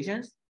 8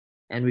 populations,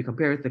 and we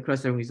compared the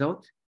clustering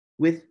result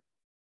with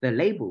the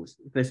labels,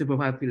 the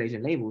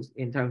superpopulation labels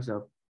in terms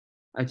of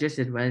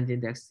adjusted random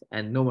index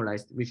and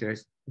normalized visual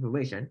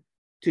information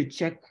to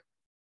check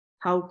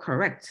how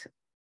correct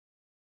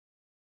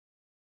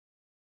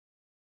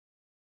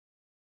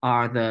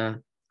are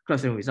the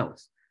clustering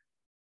results.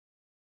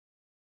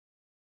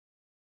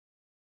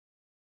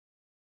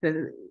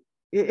 The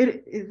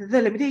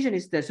limitation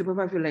is that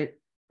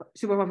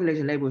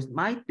superpopulation labels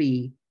might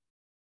be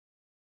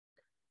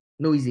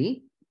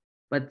noisy,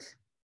 but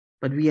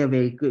we have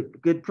a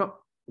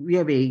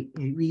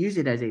we use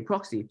it as a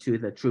proxy to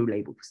the true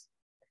labels.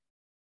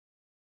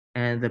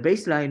 And the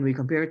baseline we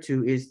compare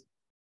to is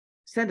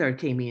standard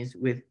k-means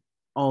with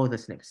all the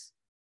SNPs.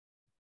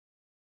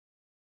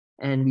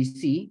 And we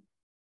see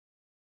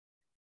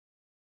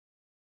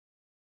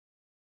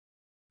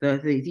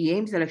the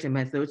aim selection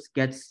methods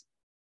gets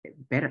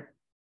better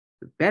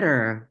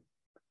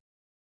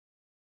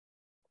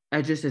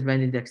adjusted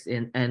random index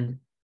and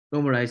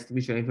normalized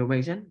visual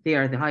information. They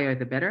are the higher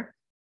the better.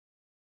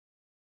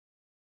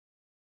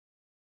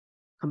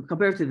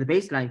 Compared to the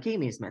baseline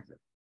k-means method.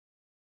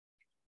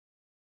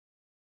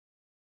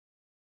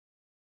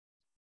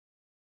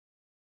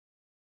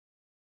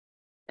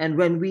 And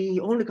when we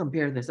only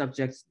compare the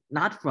subjects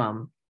not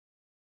from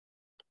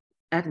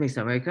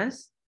ADMIXTURE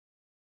Americans,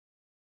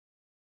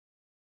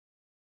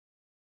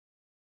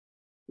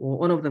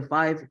 one of the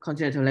 5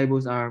 congenital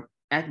labels are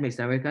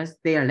ADMIXTURE Americans.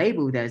 They are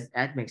labeled as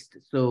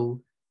ADMIXTURE.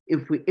 So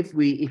if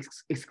we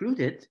exclude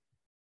it,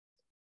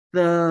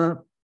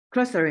 the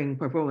clustering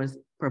performance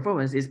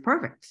is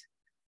perfect.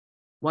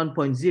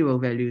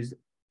 1.0 values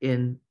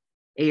in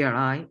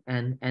ARI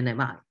and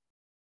NMI.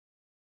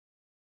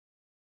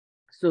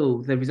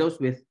 So the results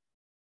with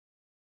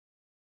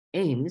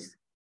aims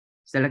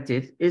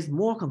selected is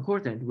more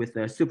concordant with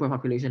the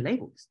superpopulation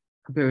labels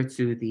compared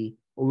to the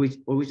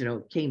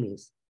original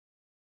k-means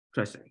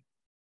clustering.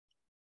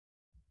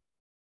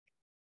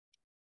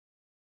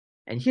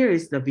 And here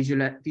is the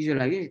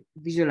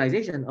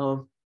visualization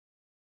of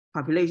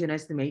population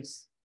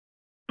estimates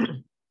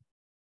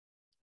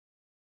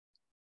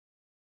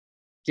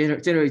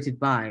generated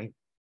by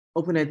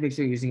open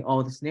admixture using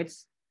all the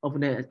SNPs,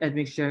 open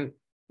admixture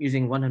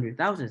using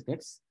 100,000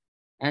 SNPs,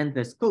 and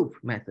the scope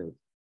method.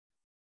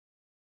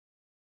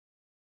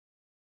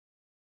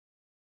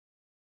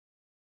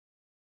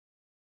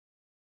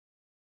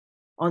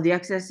 On the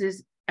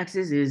x-axis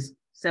is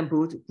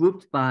sampled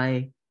grouped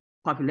by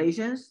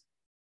populations,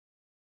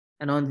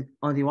 and on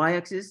the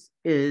y-axis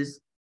is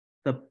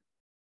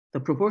the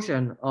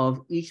proportion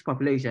of each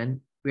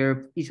population,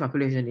 where each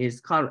population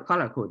is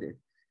color coded.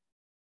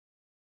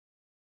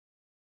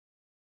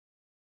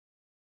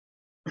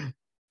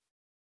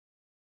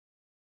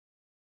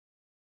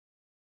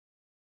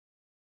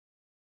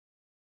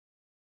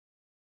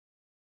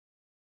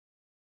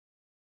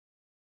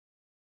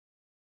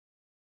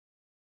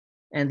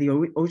 And the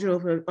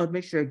original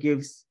admixture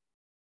gives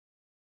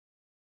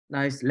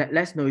nice,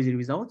 less noisy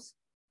results.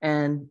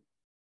 And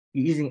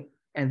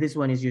this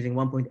one is using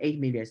 1.8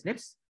 million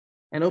SNPs.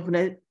 And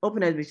open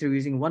admixture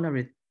using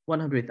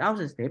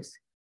 100,000 SNPs.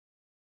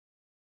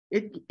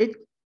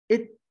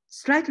 It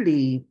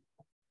slightly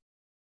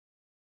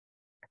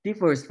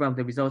differs from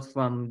the results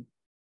from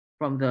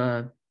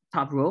the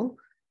top row.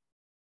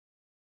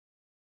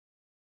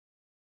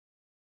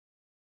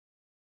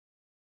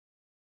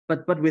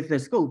 But with the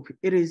scope,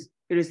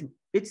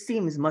 it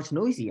seems much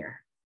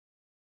noisier.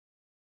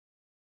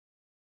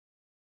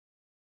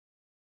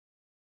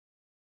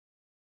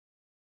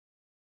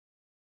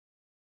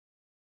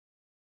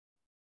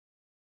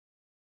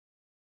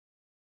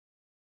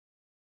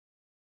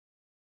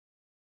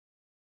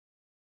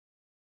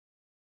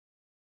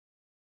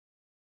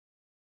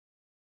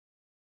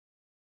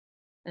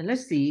 And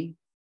let's see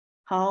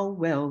how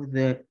well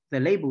the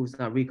labels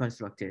are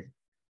reconstructed.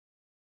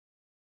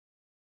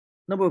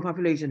 Number of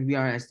population we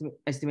are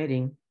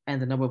estimating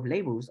and the number of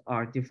labels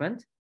are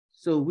different.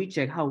 So we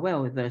check how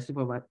well the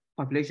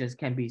superpopulations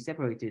can be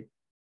separated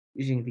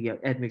using the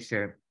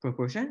admixture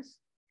proportions.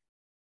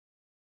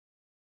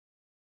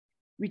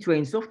 We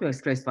train software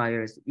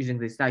classifiers using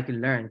the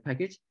scikit-learn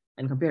package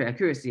and compare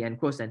accuracy and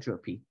cross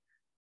entropy,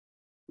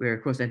 where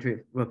cross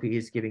entropy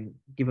is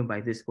given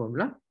by this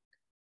formula.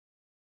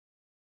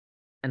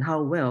 And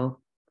how well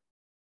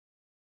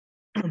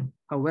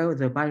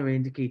the binary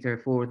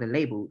indicator for the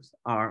labels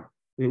are.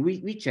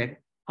 We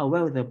check how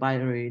well the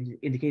binary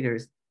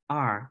indicators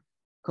are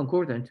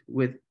concordant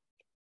with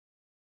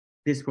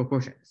these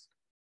proportions.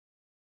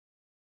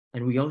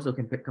 And we also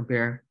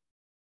compare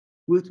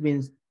root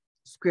mean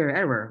square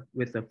error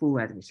with the full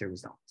admixture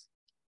result.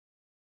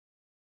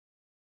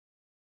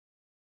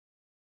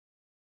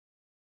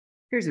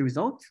 Here's the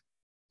result.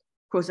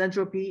 Cross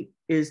entropy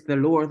is the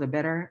lower the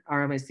better,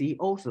 RMSE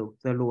also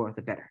the lower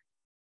the better.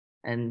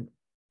 And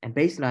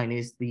baseline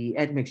is the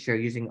admixture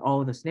using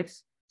all the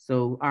SNPs.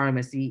 So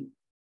RMSE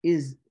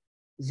is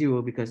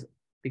 0 because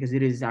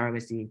it is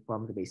RMSE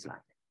from the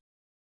baseline.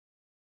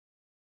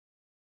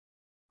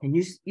 And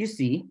you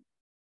see,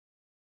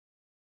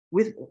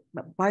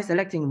 by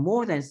selecting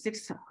more than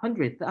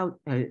 60,000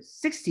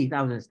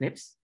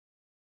 SNPs,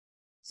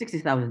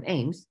 60,000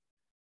 aims,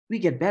 we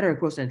get better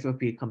cross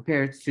entropy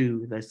compared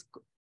to the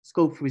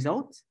scope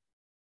result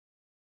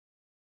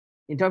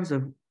in terms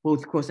of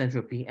both cross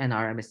entropy and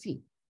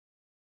RMSE.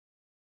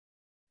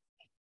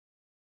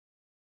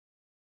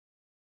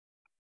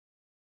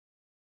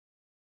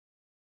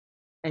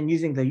 And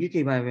using the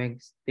UK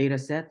Biobanks data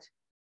set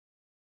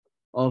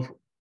of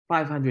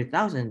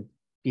 500,000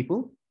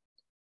 people,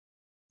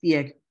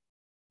 the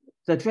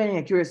training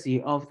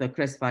accuracy of the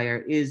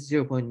classifier is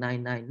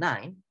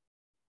 0.999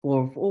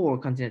 for all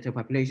continental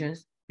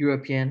populations,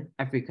 European,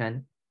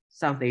 African,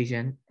 South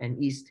Asian,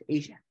 and East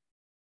Asian.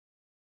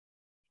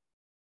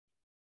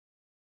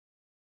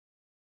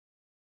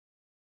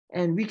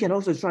 And we can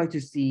also try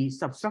to see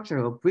substructure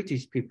of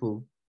British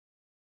people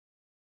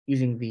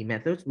using the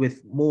methods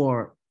with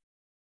more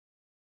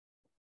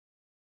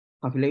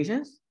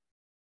populations.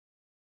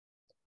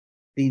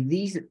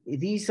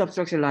 These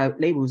substructure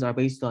labels are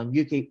based on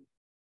UK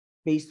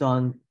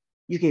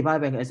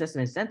Biobank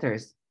assessment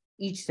centers,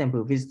 each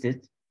sample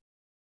visited,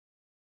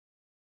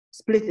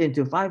 split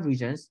into 5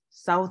 regions: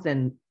 South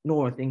and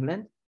North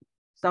England,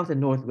 South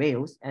and North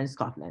Wales, and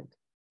Scotland.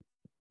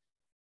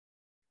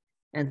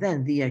 And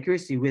then the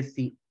accuracy with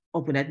the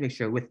open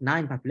admixture with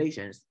 9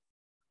 populations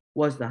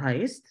was the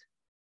highest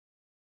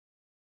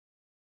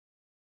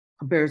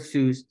compared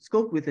to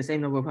scope with the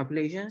same number of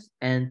populations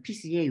and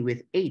PCA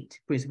with 8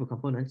 principal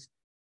components,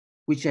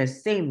 which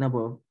has same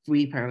number of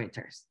 3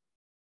 parameters.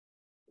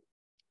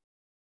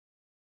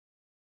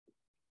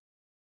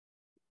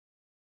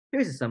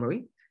 Here's a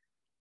summary.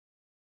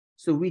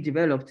 So we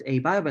developed a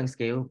biobank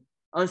scale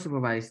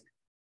unsupervised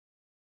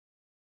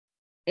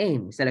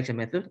AIM selection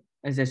method,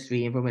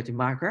 Ancestry informative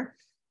marker,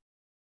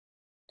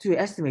 to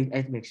estimate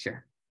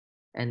admixture.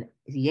 And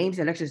the AIM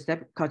selection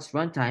step cuts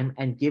runtime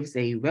and gives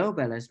a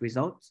well-balanced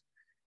result.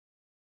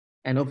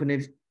 And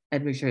open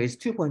admixture is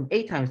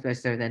 2.8 times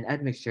faster than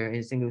admixture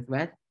in single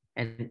thread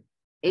and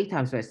 8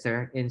 times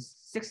faster in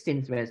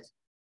 16 thread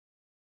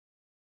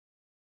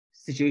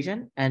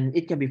situation. And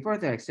it can be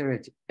further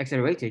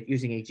accelerated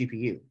using a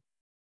GPU.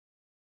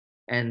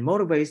 And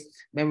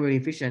model-based, memory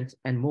efficient,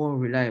 and more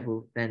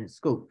reliable than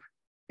scope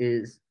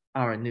is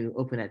our new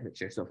open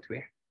admixture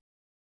software.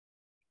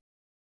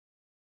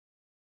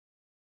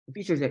 The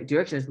feature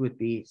directions would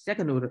be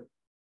second order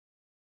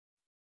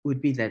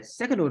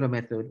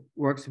method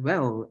works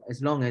well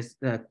as long as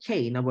the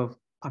K number of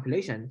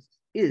populations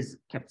is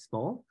kept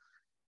small.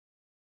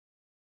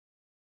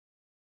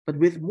 But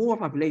with more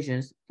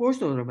populations,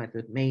 first order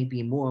method may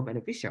be more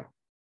beneficial,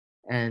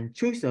 and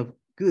choice of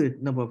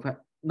good number of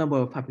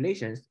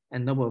populations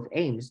and number of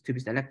aims to be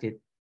selected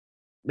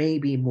may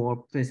be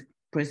more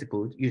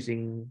principled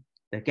using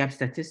the gap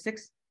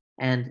statistics,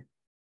 and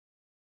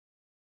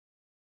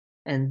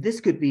this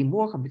could be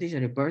more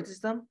computationally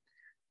burdensome,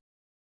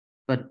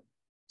 but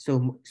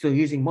so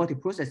using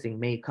multiprocessing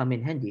may come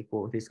in handy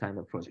for this kind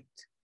of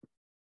project.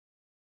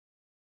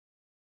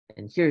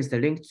 And here's the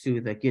link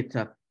to the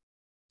GitHub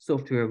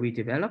software we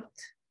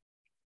developed.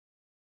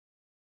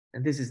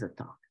 And this is the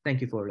talk.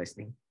 Thank you for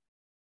listening.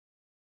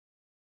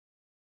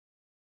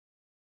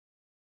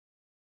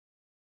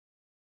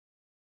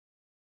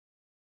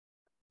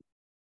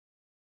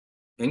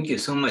 Thank you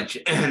so much.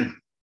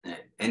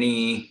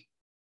 Any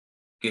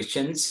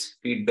questions,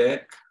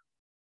 feedback?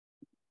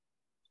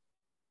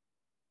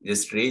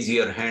 Just raise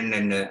your hand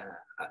and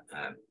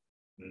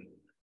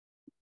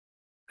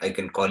I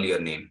can call your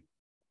name.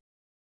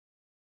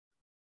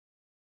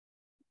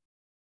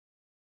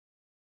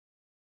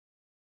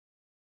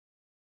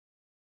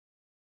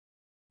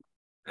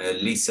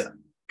 Lisa.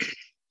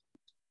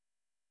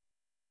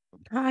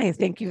 Hi,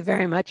 thank you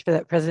very much for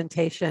that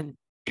presentation.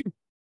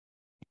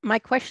 My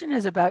question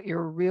is about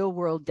your real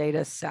world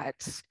data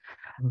sets.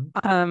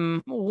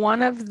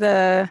 One of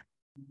the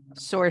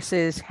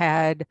sources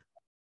had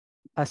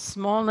a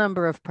small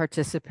number of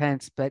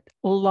participants, but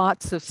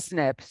lots of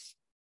SNPs.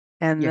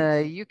 And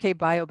Yes. the UK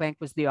Biobank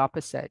was the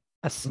opposite.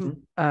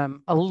 A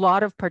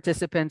lot of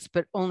participants,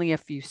 but only a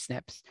few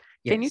SNPs.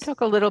 Yes. Can you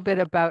talk a little bit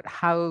about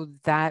how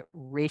that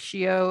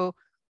ratio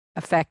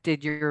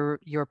affected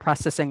your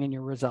processing and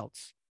your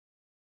results?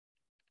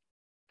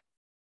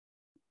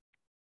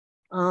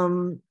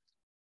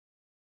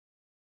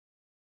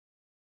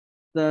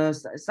 The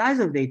size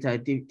of data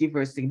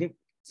differs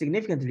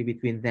significantly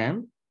between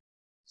them.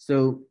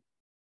 So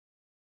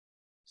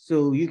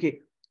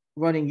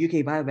running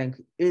UK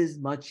Biobank is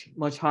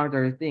much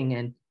harder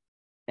thing,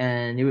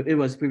 and it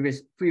was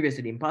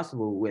previously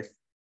impossible with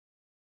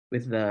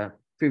the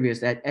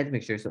previous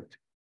admixture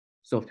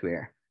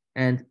software.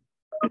 And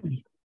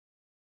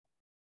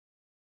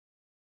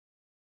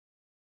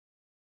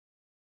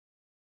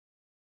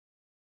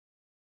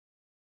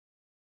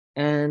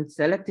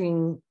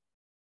selecting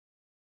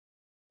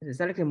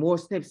more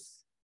SNPs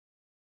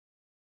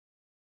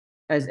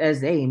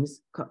as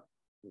aims,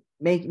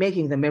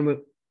 making the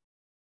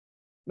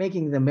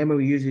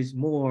memory uses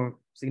more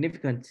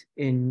significant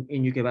in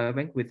UK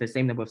Biobank with the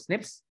same number of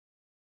SNPs.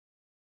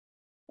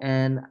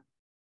 And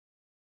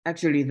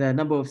actually, the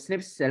number of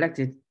SNPs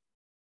selected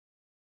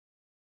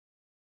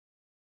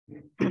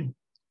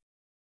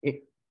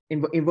it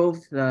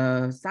involves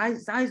the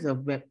size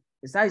of the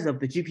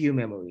GPU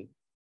memory.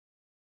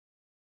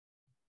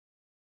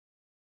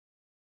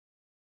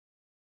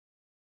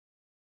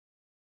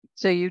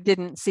 So you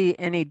didn't see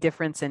any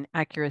difference in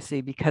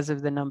accuracy because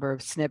of the number of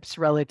SNPs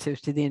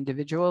relative to the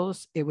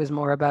individuals. It was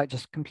more about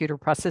just computer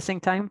processing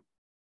time.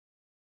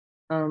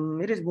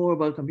 It is more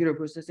about computer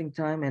processing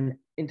time, and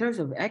in terms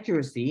of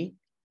accuracy,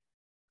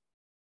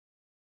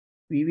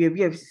 we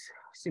have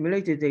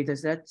simulated data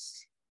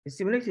sets,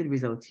 simulated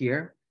results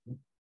here.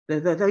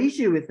 The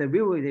issue with the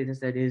real world data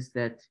set is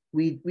that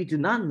we do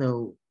not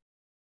know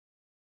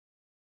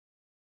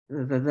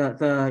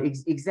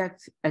the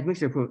exact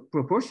admixture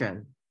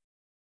proportion.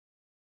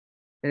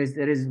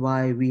 That is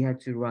why we had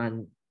to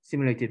run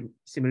simulated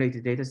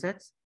data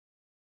sets.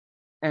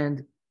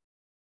 And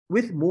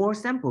with more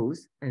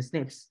samples and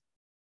SNPs,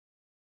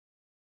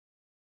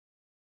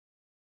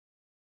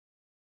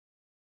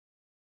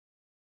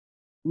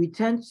 we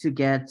tend to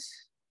get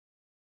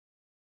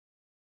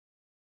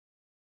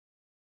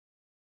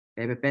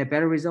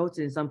better results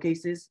in some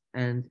cases,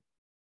 and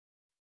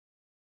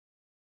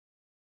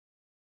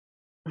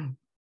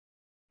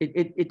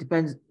it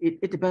depends.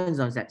 It depends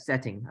on that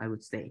setting, I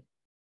would say.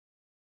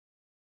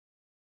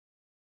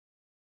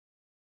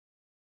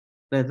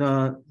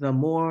 The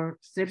more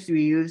SNPs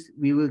we use,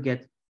 we will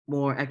get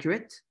more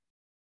accurate.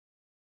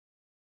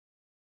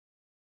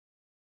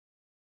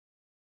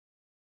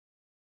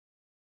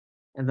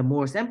 And the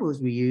more samples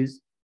we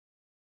use,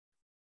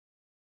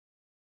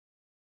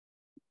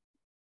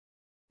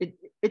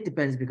 it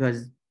depends,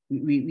 because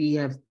we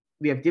have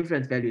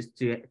different values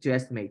to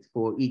estimate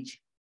for each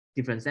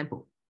different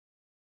sample.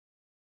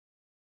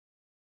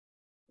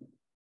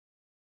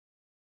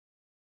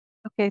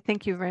 Okay,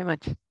 thank you very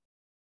much.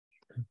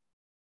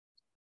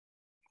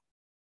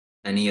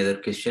 Any other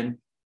question?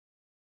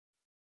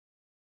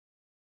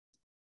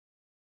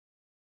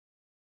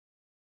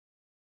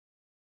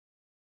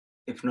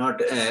 If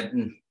not, I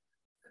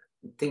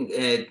think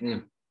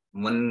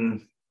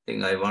one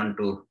thing I want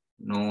to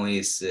know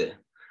is,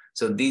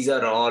 so these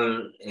are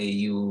all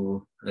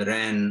you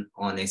ran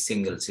on a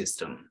single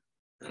system.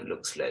 It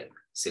looks like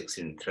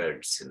 16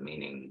 threads,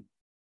 meaning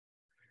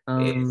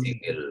a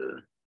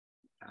single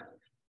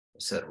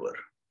server.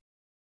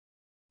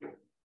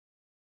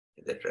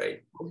 Is that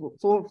right?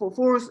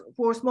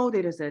 For small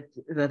data set,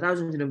 the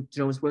 1,000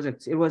 Genomes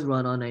project, it was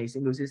run on a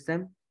single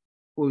system.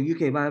 For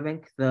UK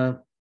Biobank,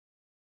 the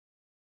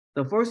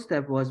first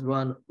step was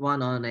run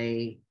on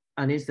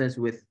an instance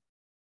with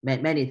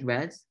many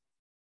threads,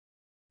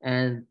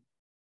 and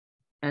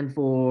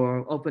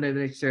for open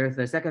admixture,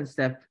 the second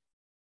step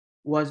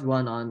was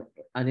run on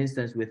an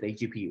instance with a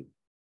GPU,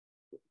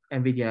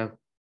 NVIDIA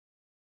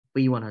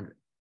B100.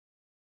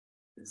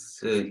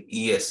 So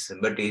yes,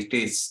 but it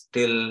is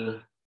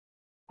still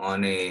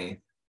on a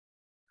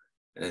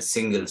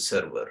single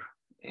server,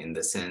 in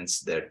the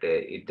sense that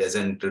it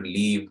doesn't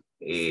leave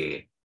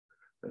a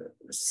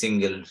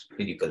single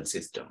physical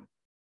system.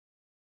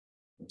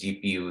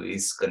 GPU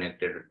is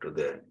connected to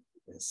the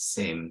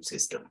same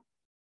system.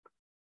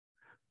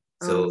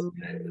 So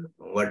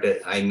what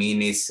I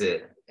mean is,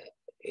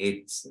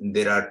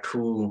 there are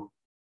two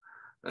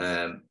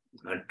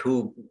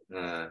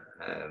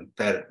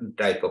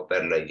type of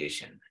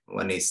parallelization.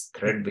 One is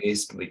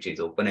thread-based, which is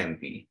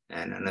OpenMP,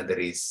 and another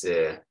is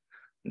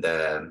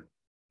the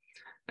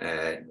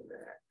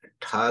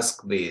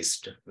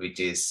task-based, which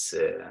is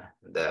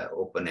the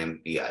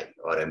OpenMPI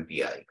or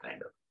MPI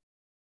kind of.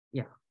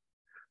 Yeah.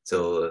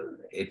 So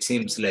it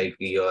seems like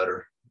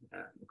your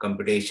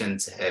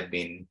computations have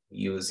been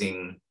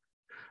using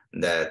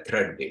the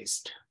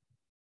thread-based.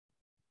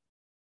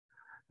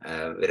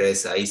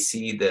 Whereas I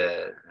see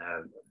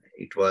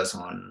it was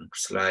on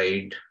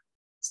slide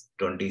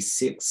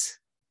 26.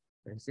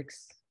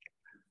 26.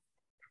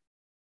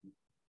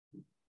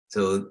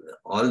 So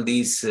all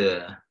these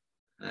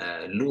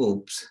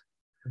loops,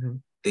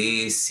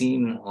 they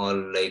seem all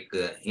like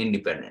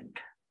independent.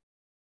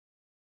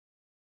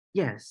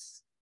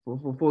 Yes,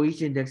 for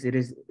each index, it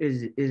is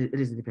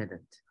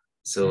independent.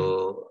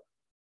 So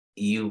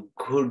you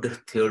could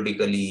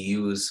theoretically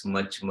use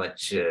much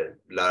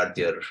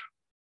larger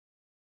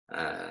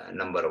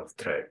number of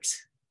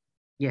threads.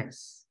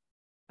 Yes.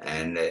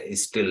 And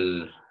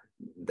still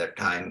the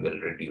time will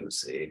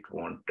reduce. It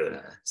won't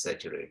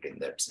saturate in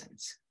that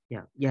sense.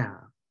 Yeah. Yeah.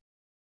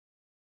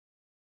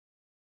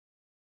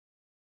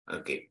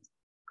 Okay.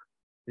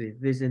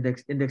 This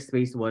index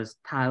space was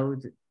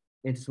tiled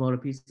into smaller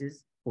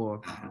pieces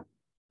for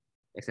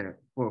etc.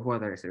 for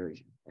further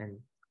acceleration and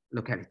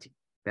locality,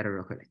 better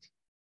locality.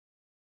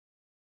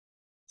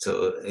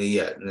 So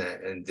yeah,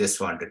 just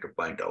wanted to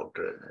point out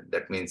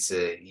that means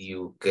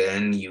you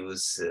can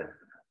use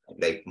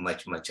like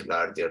much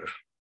larger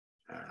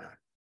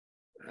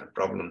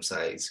problem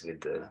size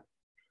with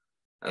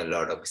a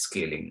lot of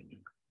scaling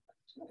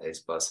as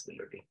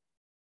possibility.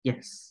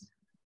 Yes.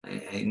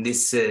 In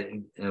this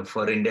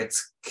for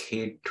index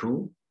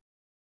K2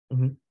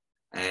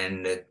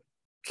 and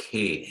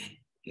K,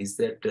 is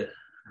that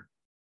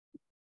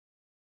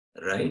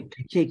right?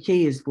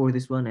 K is for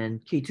this one, and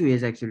K2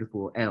 is actually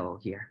for L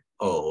here.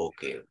 Oh,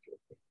 okay.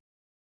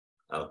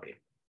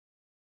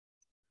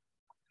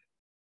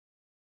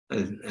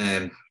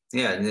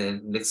 Yeah,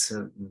 looks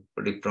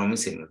pretty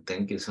promising.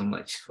 Thank you so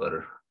much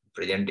for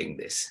presenting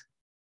this.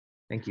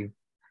 Thank you.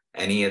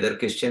 Any other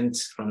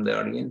questions from the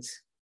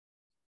audience?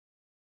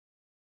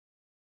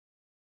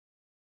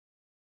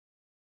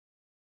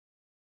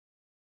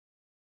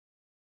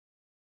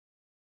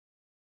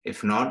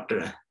 If not,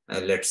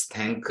 let's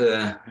thank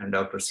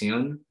Dr.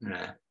 Seung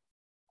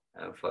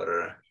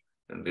for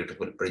a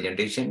beautiful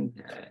presentation.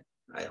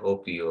 I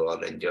hope you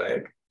all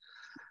enjoyed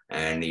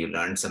and you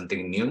learned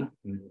something new.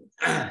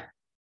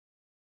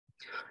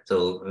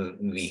 So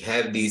we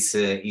have these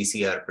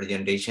ECR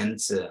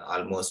presentations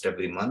almost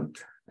every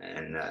month,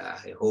 and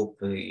I hope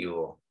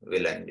you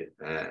will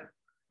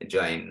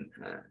join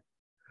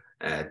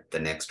the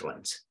next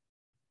ones.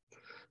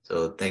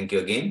 So thank you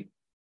again,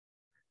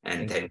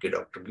 and thank you,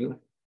 Dr. Gu.